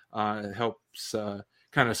Gilmore helps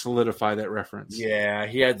kind of solidify that reference. Yeah,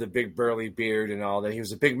 he had the big burly beard and all that. He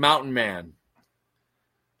was a big mountain man.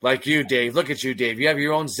 Like you, Dave. Look at you, Dave. You have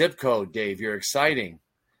your own zip code, Dave. You're exciting.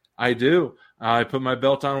 I do. I put my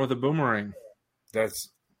belt on with a boomerang. That's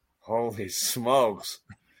holy smokes.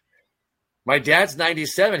 My dad's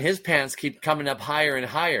 97. His pants keep coming up higher and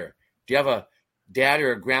higher. Do you have a dad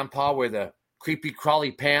or a grandpa with the creepy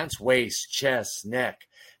crawly pants, waist, chest, neck?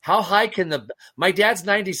 How high can my dad's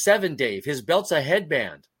 97, Dave. His belt's a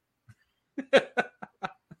headband.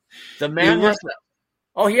 The man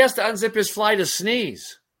he has to unzip his fly to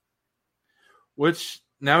sneeze. Which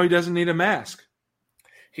now he doesn't need a mask.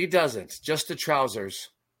 He doesn't. Just the trousers.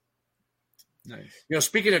 Nice. You know,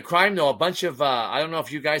 speaking of crime, though, a bunch of I don't know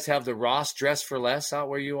if you guys have the Ross Dress for Less out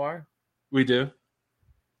where you are. We do.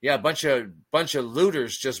 Yeah, a bunch of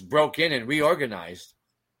looters just broke in and reorganized.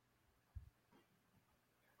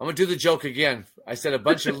 I'm gonna do the joke again. I said a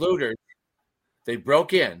bunch of looters. They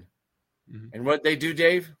broke in, and what they do,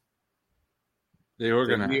 Dave? They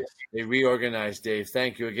organized. They reorganized, Dave.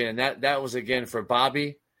 Thank you again. And that was again for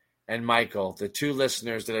Bobby and Michael, the two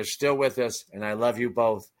listeners that are still with us, and I love you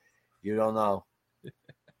both. You don't know.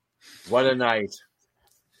 What a night.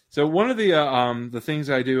 So one of the things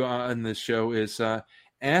I do on this show is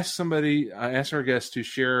ask our guests to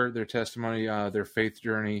share their testimony, their faith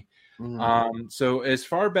journey. Mm-hmm. So as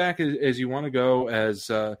far back as you want to go, as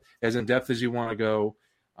in depth as you want to go,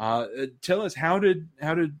 tell us how did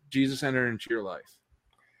Jesus enter into your life?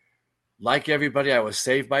 Like everybody, I was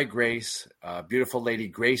saved by Grace, beautiful lady,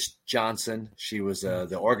 Grace Johnson. She was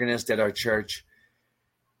the organist at our church.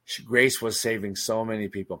 Grace was saving so many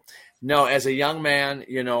people. No, as a young man,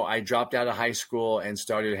 you know, I dropped out of high school and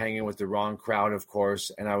started hanging with the wrong crowd, of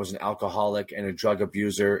course. And I was an alcoholic and a drug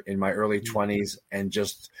abuser in my early 20s and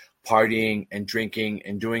just partying and drinking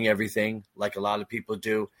and doing everything like a lot of people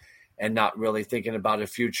do and not really thinking about a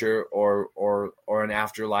future or an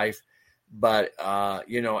afterlife. But,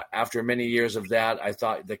 you know, after many years of that, I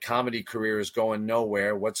thought the comedy career is going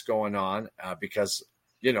nowhere. What's going on? Because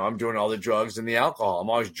you know, I'm doing all the drugs and the alcohol. I'm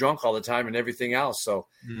always drunk all the time and everything else. So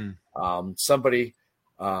somebody,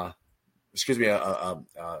 a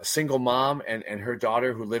single mom and her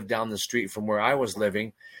daughter who lived down the street from where I was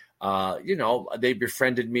living, you know, they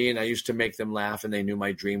befriended me and I used to make them laugh and they knew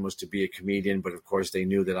my dream was to be a comedian. But of course they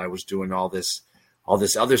knew that I was doing all this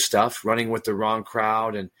other stuff, running with the wrong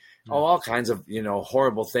crowd and all kinds of, you know,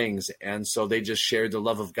 horrible things. And so they just shared the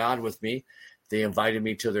love of God with me. They invited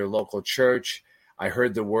me to their local church. I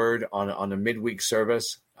heard the word on a midweek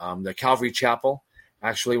service, the Calvary Chapel,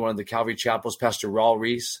 actually one of the Calvary Chapels, Pastor Raul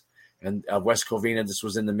Reese and West Covina. This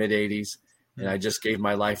was in the mid 80s. And I just gave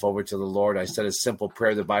my life over to the Lord. I said a simple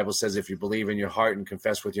prayer. The Bible says, if you believe in your heart and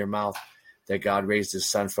confess with your mouth that God raised his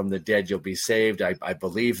son from the dead, you'll be saved. I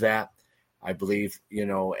believe that. I believe, you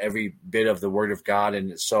know, every bit of the word of God.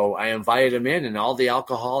 And so I invited him in and all the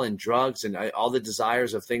alcohol and drugs and all the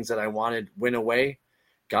desires of things that I wanted went away.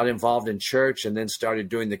 Got involved in church and then started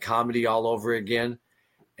doing the comedy all over again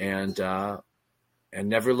and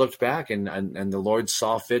never looked back. And the Lord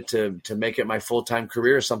saw fit to make it my full-time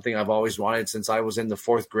career, something I've always wanted since I was in the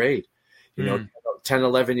 4th grade, you know, 10,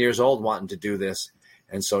 11 years old wanting to do this.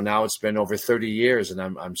 And so now it's been over 30 years and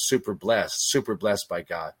I'm super blessed by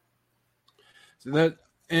God. So that,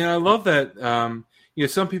 and I love that.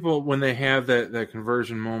 Some people, when they have that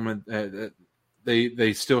conversion moment,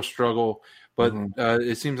 they still struggle. But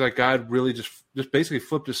it seems like God really just basically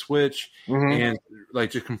flipped a switch and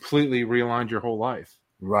like just completely realigned your whole life.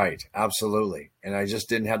 Right. Absolutely. And I just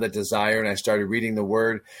didn't have that desire. And I started reading the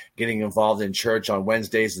word, getting involved in church on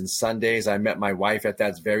Wednesdays and Sundays. I met my wife at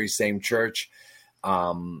that very same church.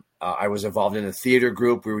 I was involved in a theater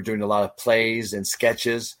group. We were doing a lot of plays and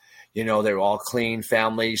sketches. They were all clean,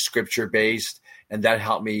 family, scripture based. And that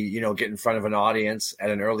helped me, get in front of an audience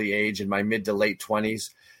at an early age in my mid to late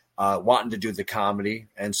 20s, wanting to do the comedy.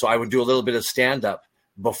 And so I would do a little bit of stand up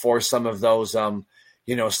before some of those,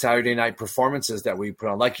 Saturday night performances that we put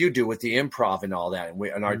on, like you do with the improv and all that.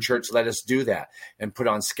 And our church let us do that and put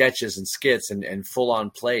on sketches and skits and full on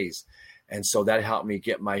plays. And so that helped me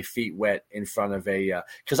get my feet wet in front of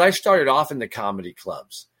because I started off in the comedy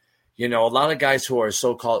clubs. A lot of guys who are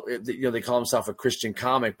so-called, they call themselves a Christian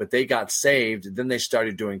comic, but they got saved. Then they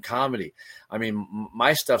started doing comedy. I mean,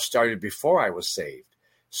 my stuff started before I was saved.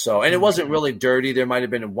 So, and it wasn't really dirty. There might have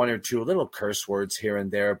been one or two little curse words here and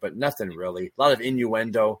there, but nothing really. A lot of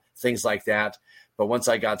innuendo, things like that. But once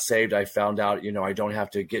I got saved, I found out, I don't have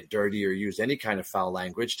to get dirty or use any kind of foul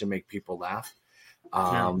language to make people laugh.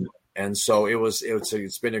 And so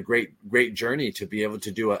it's been a great journey to be able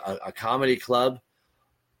to do a comedy club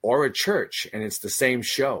or a church, and it's the same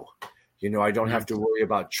show. I don't have to worry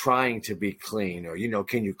about trying to be clean or,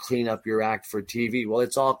 can you clean up your act for TV? Well,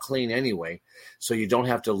 it's all clean anyway. So you don't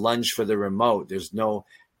have to lunge for the remote. There's no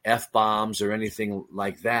F-bombs or anything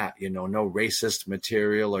like that, no racist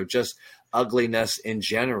material or just ugliness in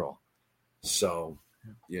general. So,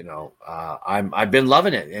 I've been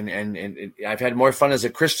loving it. And I've had more fun as a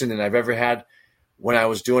Christian than I've ever had when I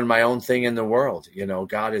was doing my own thing in the world.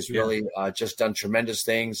 God has really just done tremendous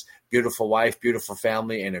things, beautiful wife, beautiful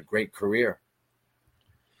family, and a great career.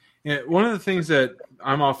 Yeah, one of the things that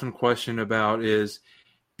I'm often questioned about is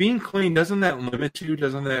being clean. Doesn't that limit you?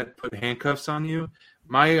 Doesn't that put handcuffs on you?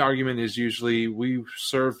 My argument is usually we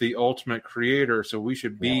serve the ultimate creator, so we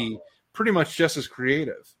should be pretty much just as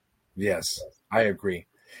creative. Yes, I agree.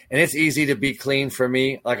 And it's easy to be clean for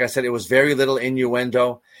me. Like I said, it was very little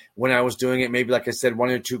innuendo when I was doing it. Maybe, like I said, one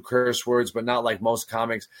or two curse words, but not like most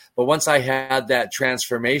comics. But once I had that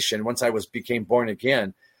transformation, once I became born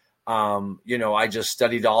again, I just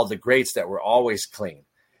studied all the greats that were always clean.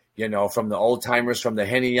 From the old timers, from the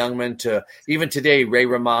Henny Youngman to even today, Ray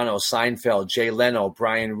Romano, Seinfeld, Jay Leno,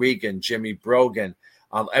 Brian Regan, Jimmy Brogan,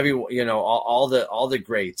 all the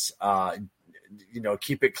greats.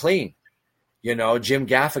 Keep it clean. Jim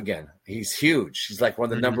Gaffigan, he's huge. He's like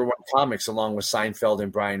one of the number one comics along with Seinfeld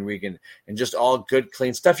and Brian Regan, and just all good,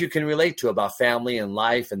 clean stuff you can relate to about family and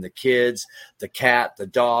life and the kids, the cat, the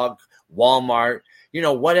dog, Walmart,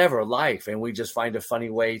 whatever life. And we just find a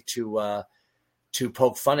funny way to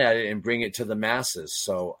poke fun at it and bring it to the masses.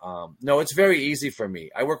 So, no, it's very easy for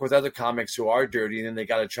me. I work with other comics who are dirty and then they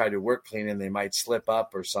got to try to work clean and they might slip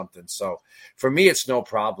up or something. So for me, it's no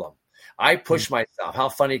problem. I push myself. How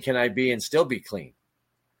funny can I be and still be clean?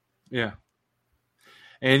 Yeah.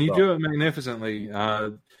 And you do it magnificently.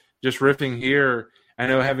 Just riffing here, I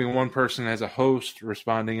know having one person as a host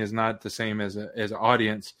responding is not the same as an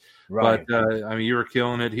audience. Right. But, you were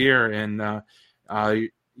killing it here. And,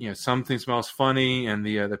 Something Smells Funny and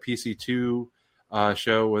the PC2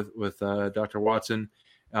 show with Dr. Watson,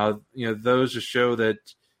 those just show that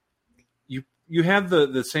you have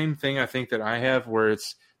the same thing, I think, that I have, where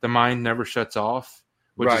it's the mind never shuts off,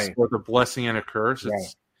 which is both a blessing and a curse. Right.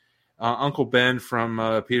 It's Uncle Ben from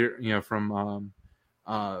from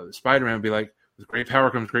Spider-Man would be like, with great power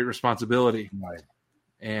comes great responsibility. Right.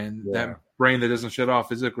 And that brain that doesn't shut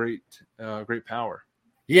off is a great power.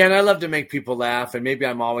 Yeah, and I love to make people laugh, and maybe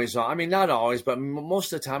I'm always on. I mean, not always, but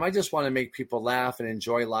most of the time, I just want to make people laugh and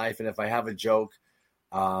enjoy life. And if I have a joke,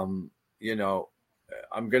 I'm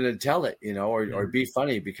going to tell it, or be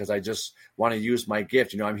funny, because I just want to use my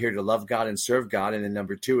gift. I'm here to love God and serve God. And then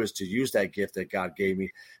number two is to use that gift that God gave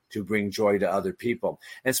me to bring joy to other people.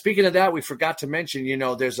 And speaking of that, we forgot to mention,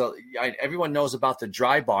 everyone knows about the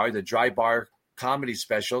Dry Bar comedy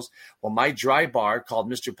specials. Well, my Dry Bar called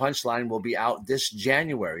Mr. Punchline will be out this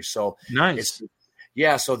January. So nice.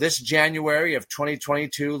 So this January of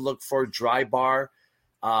 2022, look for Dry Bar,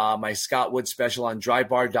 my Scott Wood special on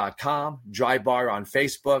drybar.com, Dry Bar on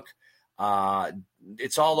Facebook.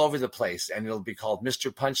 It's all over the place, and it'll be called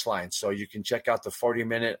Mr. Punchline. So you can check out the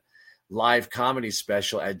 40-minute live comedy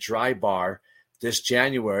special at Dry Bar this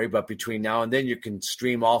January. But between now and then, you can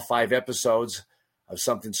stream all 5 episodes of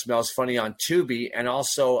Something Smells Funny on Tubi. And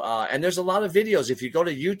also, and there's a lot of videos. If you go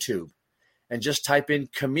to YouTube and just type in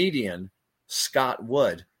comedian Scott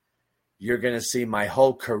Wood, you're going to see my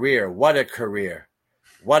whole career. What a career.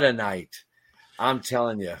 What a night. I'm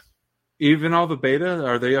telling you. Even all the beta,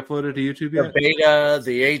 are they uploaded to YouTube yet? The beta,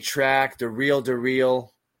 the 8-track, the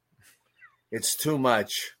reel-to-reel. It's too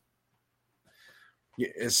much.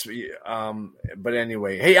 But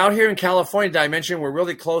anyway. Hey, out here in California, did I mention we're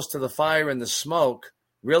really close to the fire and the smoke?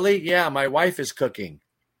 Really? Yeah, my wife is cooking.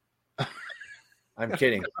 I'm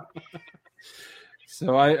kidding.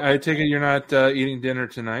 So I take it you're not eating dinner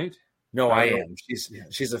tonight? No, I am.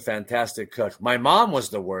 She's a fantastic cook. My mom was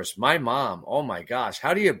the worst. My mom. Oh my gosh.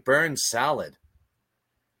 How do you burn salad?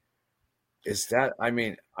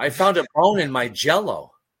 I found a bone in my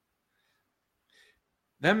Jell-O.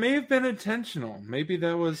 That may have been intentional. Maybe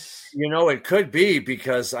that was... It could be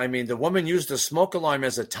because, the woman used the smoke alarm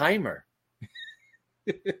as a timer.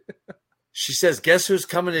 She says, guess who's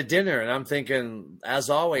coming to dinner? And I'm thinking, as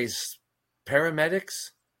always,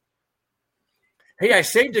 paramedics? Hey, I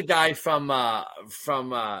saved a guy from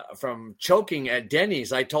choking at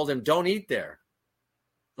Denny's. I told him, don't eat there.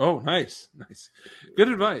 Oh, nice. Good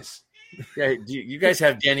advice. Yeah, you guys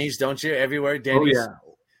have Denny's, don't you? Everywhere, Denny's. Oh, yeah.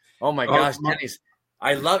 Oh my gosh, Denny's.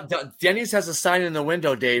 I love Denny's has a sign in the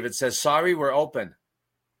window, Dave. It says, sorry, we're open.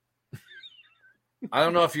 I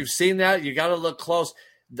don't know if you've seen that. You got to look close.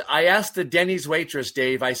 I asked the Denny's waitress,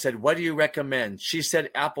 Dave, I said, what do you recommend? She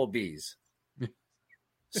said Applebee's.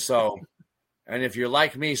 So... And if you're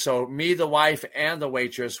like me, so me, the wife, and the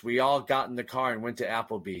waitress, we all got in the car and went to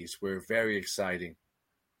Applebee's. We're very exciting.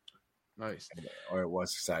 Nice. Or it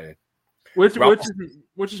was exciting. Which is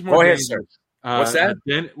more dangerous? Sir. What's that?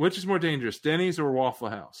 Which is more dangerous, Denny's or Waffle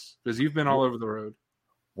House? Because you've been all over the road.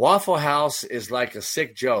 Waffle House is like a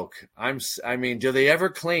sick joke. Do they ever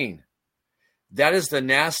clean? That is the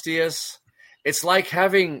nastiest. It's like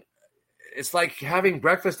having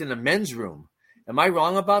breakfast in a men's room. Am I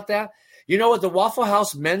wrong about that? You know what? The Waffle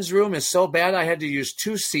House men's room is so bad I had to use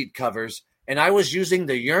 2 seat covers, and I was using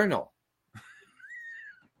the urinal.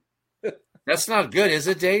 That's not good, is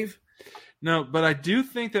it, Dave? No, but I do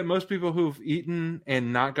think that most people who've eaten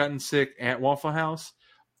and not gotten sick at Waffle House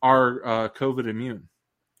are COVID immune.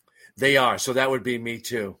 They are, so that would be me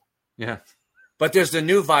too. Yeah. But there's the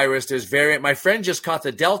new virus. There's variant. My friend just caught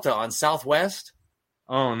the Delta on Southwest.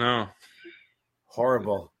 Oh, no.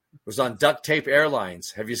 Horrible. It was on Duct Tape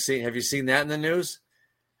Airlines. Have you seen that in the news?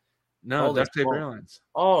 No, Duct Tape Airlines.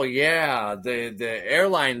 Oh yeah, the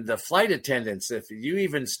airline, the flight attendants. If you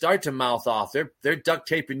even start to mouth off, they're duct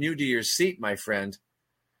taping you to your seat, my friend.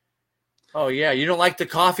 Oh yeah, you don't like the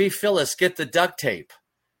coffee, Phyllis? Get the duct tape.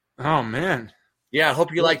 Oh man. Yeah, I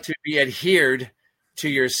hope you like to be adhered to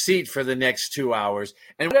your seat for the next 2 hours.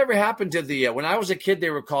 And whatever happened to when I was a kid, they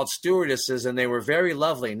were called stewardesses and they were very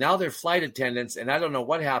lovely. Now they're flight attendants and I don't know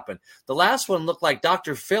what happened. The last one looked like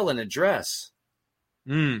Dr. Phil in a dress.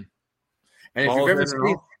 And if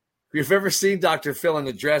you've ever seen Dr. Phil in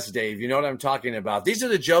a dress, Dave, you know what I'm talking about. These are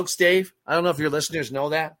the jokes, Dave. I don't know if your listeners know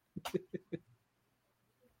that.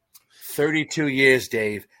 32 years,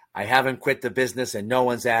 Dave. I haven't quit the business and no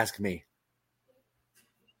one's asked me.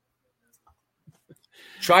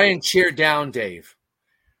 Try and cheer down, Dave.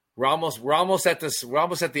 We're almost at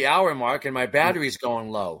the hour mark, and my battery's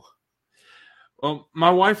going low. Well,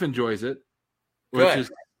 my wife enjoys it, Good.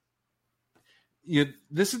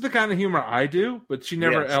 This is the kind of humor I do, but she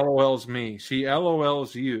never LOLs me. She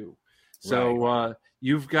LOLs you. So Right.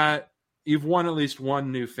 you've won at least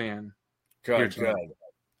one new fan. Good.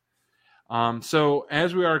 So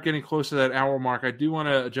as we are getting close to that hour mark, I do want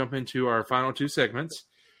to jump into our final 2 segments.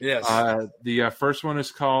 Yes. The first one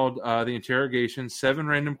is called The Interrogation, 7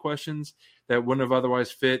 random questions that wouldn't have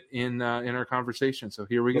otherwise fit in our conversation. So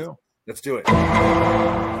here we go. Let's do it.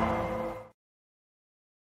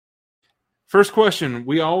 First question.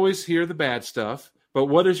 We always hear the bad stuff, but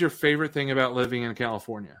what is your favorite thing about living in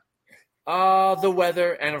California? The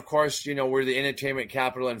weather, and of course, we're the entertainment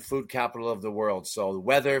capital and food capital of the world. So the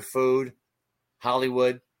weather, food,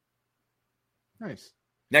 Hollywood. Nice.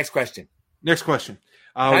 Next question.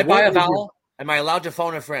 Can I buy a vowel? Am I allowed to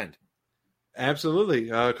phone a friend? Absolutely.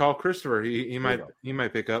 Call Christopher. He might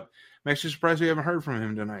pick up. I'm actually surprised we haven't heard from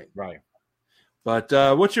him tonight. Right. But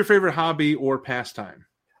what's your favorite hobby or pastime?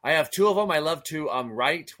 I have 2 of them. I love to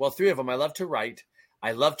write. Well, 3 of them. I love to write.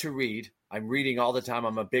 I love to read. I'm reading all the time.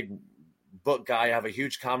 I'm a big book guy. I have a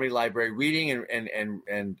huge comedy library, reading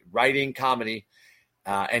and writing comedy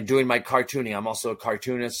and doing my cartooning. I'm also a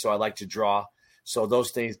cartoonist, so I like to draw. So those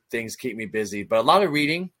things keep me busy. But a lot of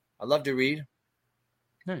reading. I love to read.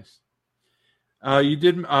 Nice.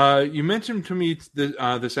 You mentioned to me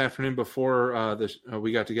this afternoon before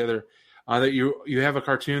we got together that you have a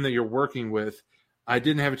cartoon that you're working with. I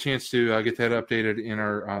didn't have a chance to get that updated in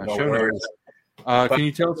our No show worries. notes. Can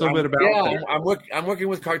you tell us a little bit about that? I'm working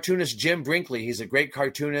with cartoonist Jim Brinkley. He's a great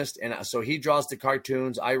cartoonist, and so he draws the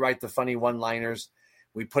cartoons. I write the funny one-liners.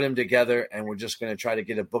 We put them together, and we're just going to try to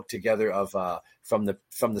get a book together of from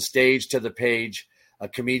the stage to the page,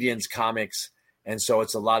 comedians, comics, and so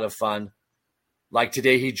it's a lot of fun. Like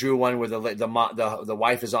today, he drew one where the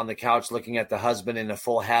wife is on the couch looking at the husband in a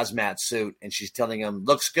full hazmat suit, and she's telling him,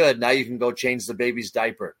 "Looks good. Now you can go change the baby's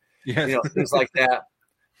diaper." Yes. You know, things like that.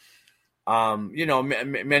 You know,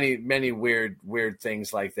 many weird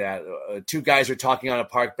things like that. Two guys are talking on a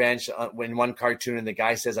park bench in one cartoon, and the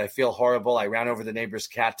guy says, "I feel horrible. I ran over the neighbor's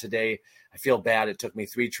cat today. I feel bad. It took me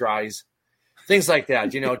 3 tries." Things like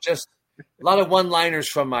that. You know, just a lot of one-liners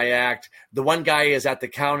from my act. The one guy is at the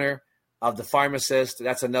counter of the pharmacist.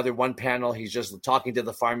 That's another one panel. He's just talking to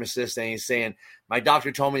the pharmacist, and he's saying, "My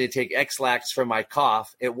doctor told me to take X-Lax for my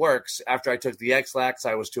cough. It works. After I took the X-Lax,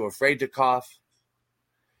 I was too afraid to cough."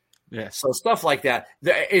 Yeah. So stuff like that.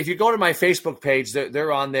 If you go to my Facebook page,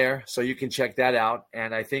 they're on there, so you can check that out.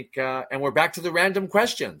 And I think, and we're back to the random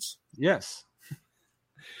questions. Yes.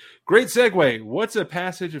 Great segue. What's a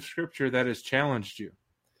passage of scripture that has challenged you?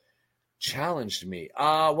 Challenged me.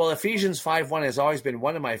 Well, Ephesians 5:1 has always been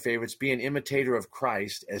one of my favorites. Be an imitator of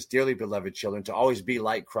Christ as dearly beloved children, to always be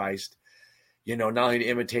like Christ. You know, not only to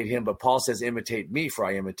imitate him, but Paul says, imitate me, for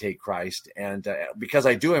I imitate Christ. And because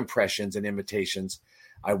I do impressions and imitations,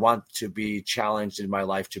 I want to be challenged in my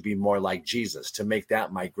life to be more like Jesus, to make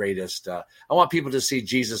that my greatest. I want people to see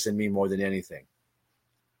Jesus in me more than anything.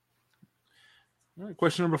 All right,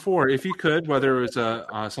 question number 4. If you could, whether it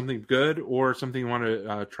was something good or something you want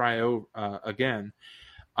to try again,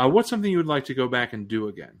 what's something you would like to go back and do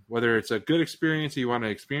again? Whether it's a good experience that you want to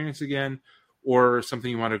experience again or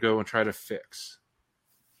something you want to go and try to fix.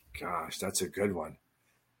 Gosh, that's a good one.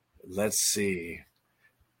 Let's see.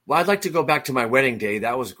 Well, I'd like to go back to my wedding day.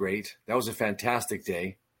 That was great. That was a fantastic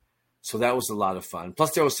day. So that was a lot of fun.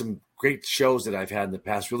 Plus, there was some great shows that I've had in the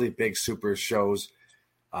past, really big, super shows.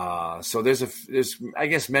 So there's I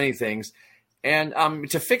guess many things. And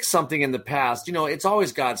to fix something in the past, you know, it's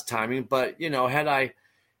always God's timing. But, you know, had I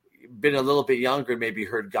been a little bit younger, maybe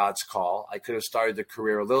heard God's call, I could have started the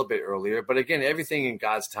career a little bit earlier. But again, everything in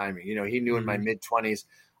God's timing. You know, he knew in my mid-20s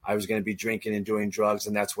I was going to be drinking and doing drugs,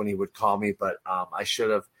 and that's when he would call me. But I should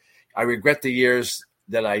have. I regret the years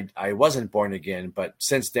that I wasn't born again. But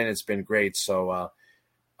since then, it's been great. So,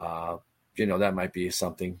 you know, that might be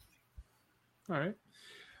something. All right.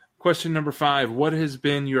 Question number 5. What has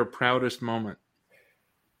been your proudest moment?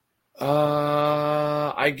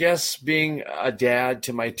 I guess being a dad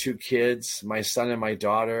to my 2 kids, my son and my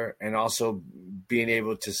daughter, and also being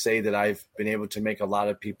able to say that I've been able to make a lot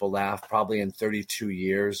of people laugh, probably in 32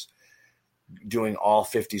 years, doing all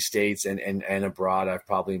 50 states and abroad. I've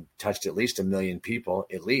probably touched at least 1 million people,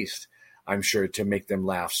 at least, I'm sure, to make them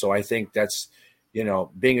laugh. So I think that's, you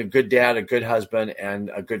know, being a good dad, a good husband,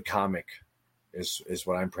 and a good comic is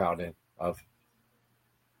what I'm proud of.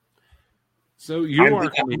 So you are a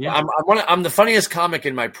comedian. I'm the funniest comic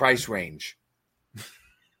in my price range.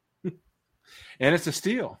 And it's a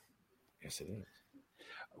steal. Yes, it is.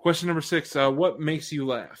 Question number 6. What makes you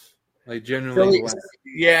laugh? Like genuinely laugh?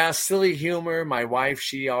 Yeah, silly humor. My wife,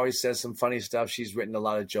 she always says some funny stuff. She's written a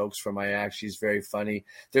lot of jokes for my act. She's very funny.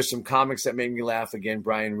 There's some comics that make me laugh. Again,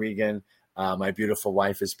 Brian Regan. My beautiful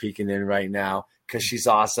wife is peeking in right now because she's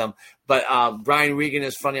awesome. But Brian Regan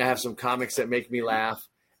is funny. I have some comics that make me laugh.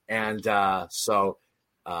 And so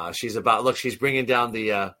she's about, look, she's bringing down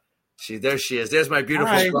the, there she is. There's my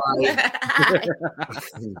beautiful bride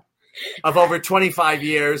of over 25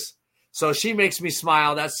 years. So she makes me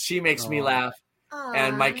smile. She makes me laugh. Aww.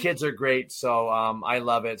 And my kids are great. So I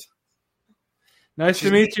love it. Nice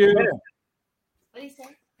to meet you. What do you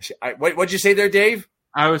say? What'd you say there, Dave?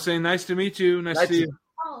 I was saying nice to meet you. Nice to see you.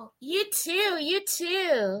 Oh, you too. You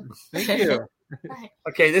too. Thank you.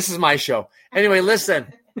 Okay, this is my show. Anyway,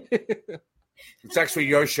 listen. It's actually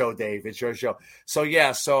your show, Dave. It's your show. So,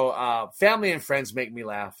 yeah. So family and friends make me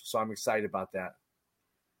laugh. So I'm excited about that.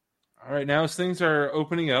 All right. Now, as things are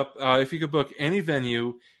opening up, if you could book any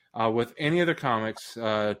venue with any other comics,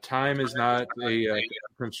 time is not a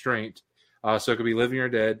constraint. So it could be living or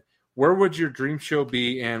dead. Where would your dream show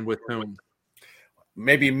be and with whom?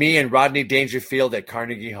 Maybe me and Rodney Dangerfield at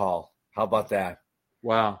Carnegie Hall. How about that?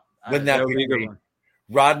 Wow. Wouldn't that be a good one?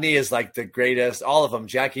 Rodney is like the greatest. All of them.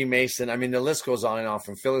 Jackie Mason. I mean, the list goes on and on,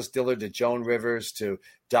 from Phyllis Dillard to Joan Rivers to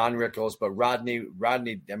Don Rickles. But Rodney,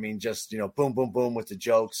 I mean, just, you know, boom, boom, boom with the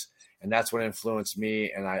jokes. And that's what influenced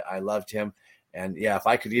me. And I loved him. And yeah, if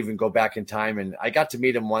I could even go back in time, and I got to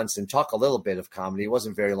meet him once and talk a little bit of comedy. It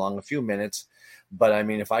wasn't very long, a few minutes. But I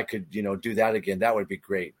mean, if I could, do that again, that would be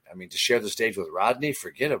great. I mean, to share the stage with Rodney,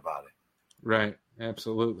 forget about it. Right.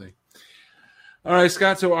 Absolutely. All right,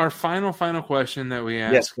 Scott. So our final question that we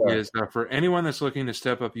ask is for anyone that's looking to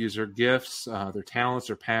step up, use their gifts, their talents,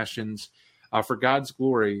 their passions for God's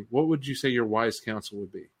glory, what would you say your wise counsel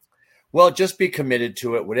would be? Well, just be committed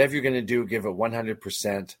to it. Whatever you're going to do, give it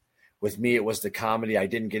 100%. With me, it was the comedy. I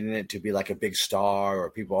didn't get in it to be like a big star or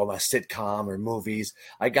people, a sitcom or movies.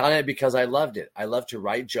 I got in it because I loved it. I love to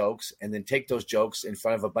write jokes and then take those jokes in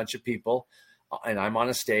front of a bunch of people. And I'm on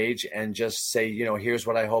a stage and just say, here's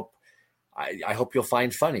what I hope you'll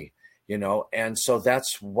find funny, And so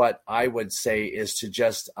that's what I would say is to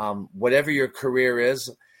just, whatever your career is,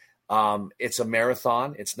 it's a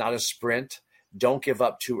marathon. It's not a sprint. Don't give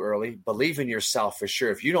up too early. Believe in yourself for sure.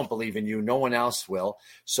 If you don't believe in you, no one else will.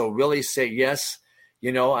 So really say, yes,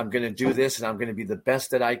 I'm going to do this and I'm going to be the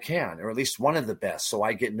best that I can, or at least one of the best, so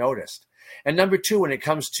I get noticed. And number two, when it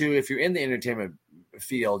comes to, if you're in the entertainment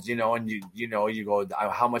field, and you go,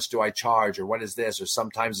 how much do I charge, or what is this? Or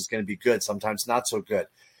sometimes it's going to be good, sometimes not so good.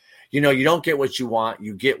 You don't get what you want.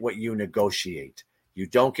 You get what you negotiate. You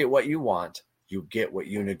don't get what you want. You get what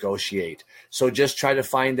you negotiate. So just try to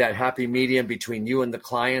find that happy medium between you and the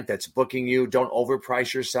client that's booking you. Don't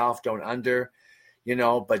overprice yourself. Don't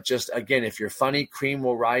but just, again, if you're funny, cream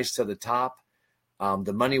will rise to the top.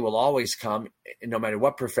 The money will always come, no matter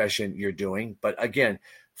what profession you're doing. But again,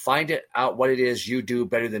 find it out what it is you do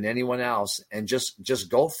better than anyone else, and just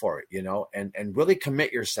go for it, and really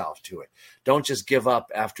commit yourself to it. Don't just give up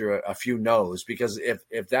after a few no's, because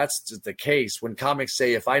if that's the case, when comics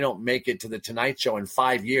say, if I don't make it to the Tonight Show in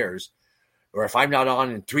 5 years, or if I'm not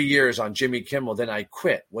on in 3 years on Jimmy Kimmel, then I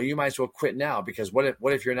quit. Well, you might as well quit now, because what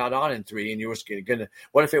if you're not on in 3 and you were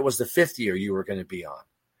what if it was the 5th year you were going to be on?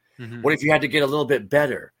 Mm-hmm. What if you had to get a little bit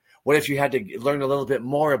better? What if you had to learn a little bit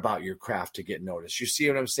more about your craft to get noticed? You see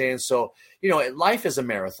what I'm saying? So, life is a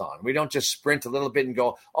marathon. We don't just sprint a little bit and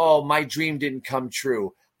go, oh, my dream didn't come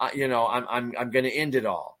true. I'm going to end it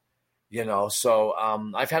all. So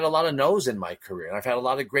I've had a lot of no's in my career, and I've had a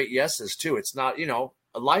lot of great yeses too. It's not,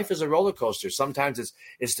 life is a roller coaster. Sometimes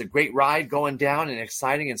it's the great ride going down and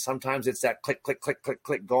exciting, and sometimes it's that click, click, click, click,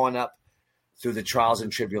 click going up through the trials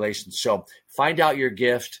and tribulations. So find out your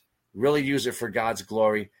gift, really use it for God's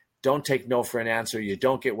glory. Don't take no for an answer. You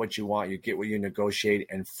don't get what you want. You get what you negotiate.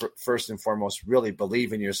 And first and foremost, really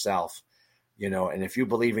believe in yourself, and if you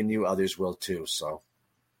believe in you, others will too. So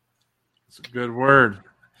it's a good word.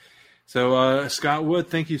 So Scott Wood,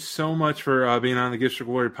 thank you so much for being on the Gifts for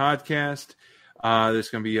Glory podcast. This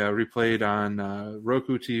is going to be replayed on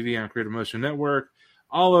Roku TV, on Creative Motion Network,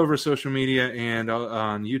 all over social media, and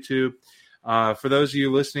on YouTube. For those of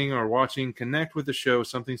you listening or watching, connect with the show,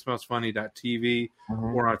 somethingsmellsfunny.tv,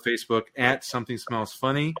 or on Facebook at Something Smells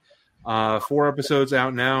Funny. 4 episodes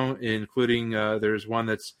out now, including there's one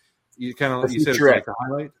that's you said it's like a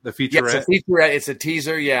highlight, the featurette. Yeah, it's a featurette. It's a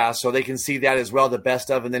teaser, yeah, so they can see that as well, the best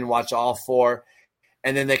of, and then watch all 4.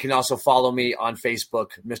 And then they can also follow me on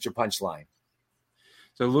Facebook, Mr. Punchline.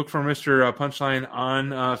 So look for Mr. Punchline on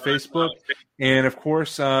Facebook. And, of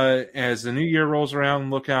course, as the new year rolls around,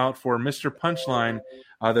 look out for Mr. Punchline,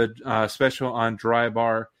 the special on Dry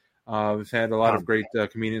Bar. We've had a lot of great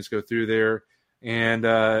comedians go through there, and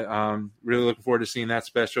really looking forward to seeing that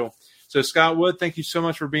special. So, Scott Wood, thank you so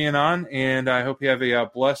much for being on, and I hope you have a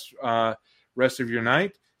blessed rest of your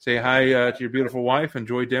night. Say hi to your beautiful wife.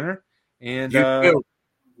 Enjoy dinner. And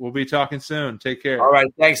we'll be talking soon. Take care. All right.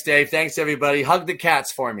 Thanks, Dave. Thanks, everybody. Hug the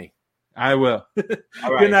cats for me. I will.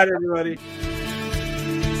 All right. Good night, everybody.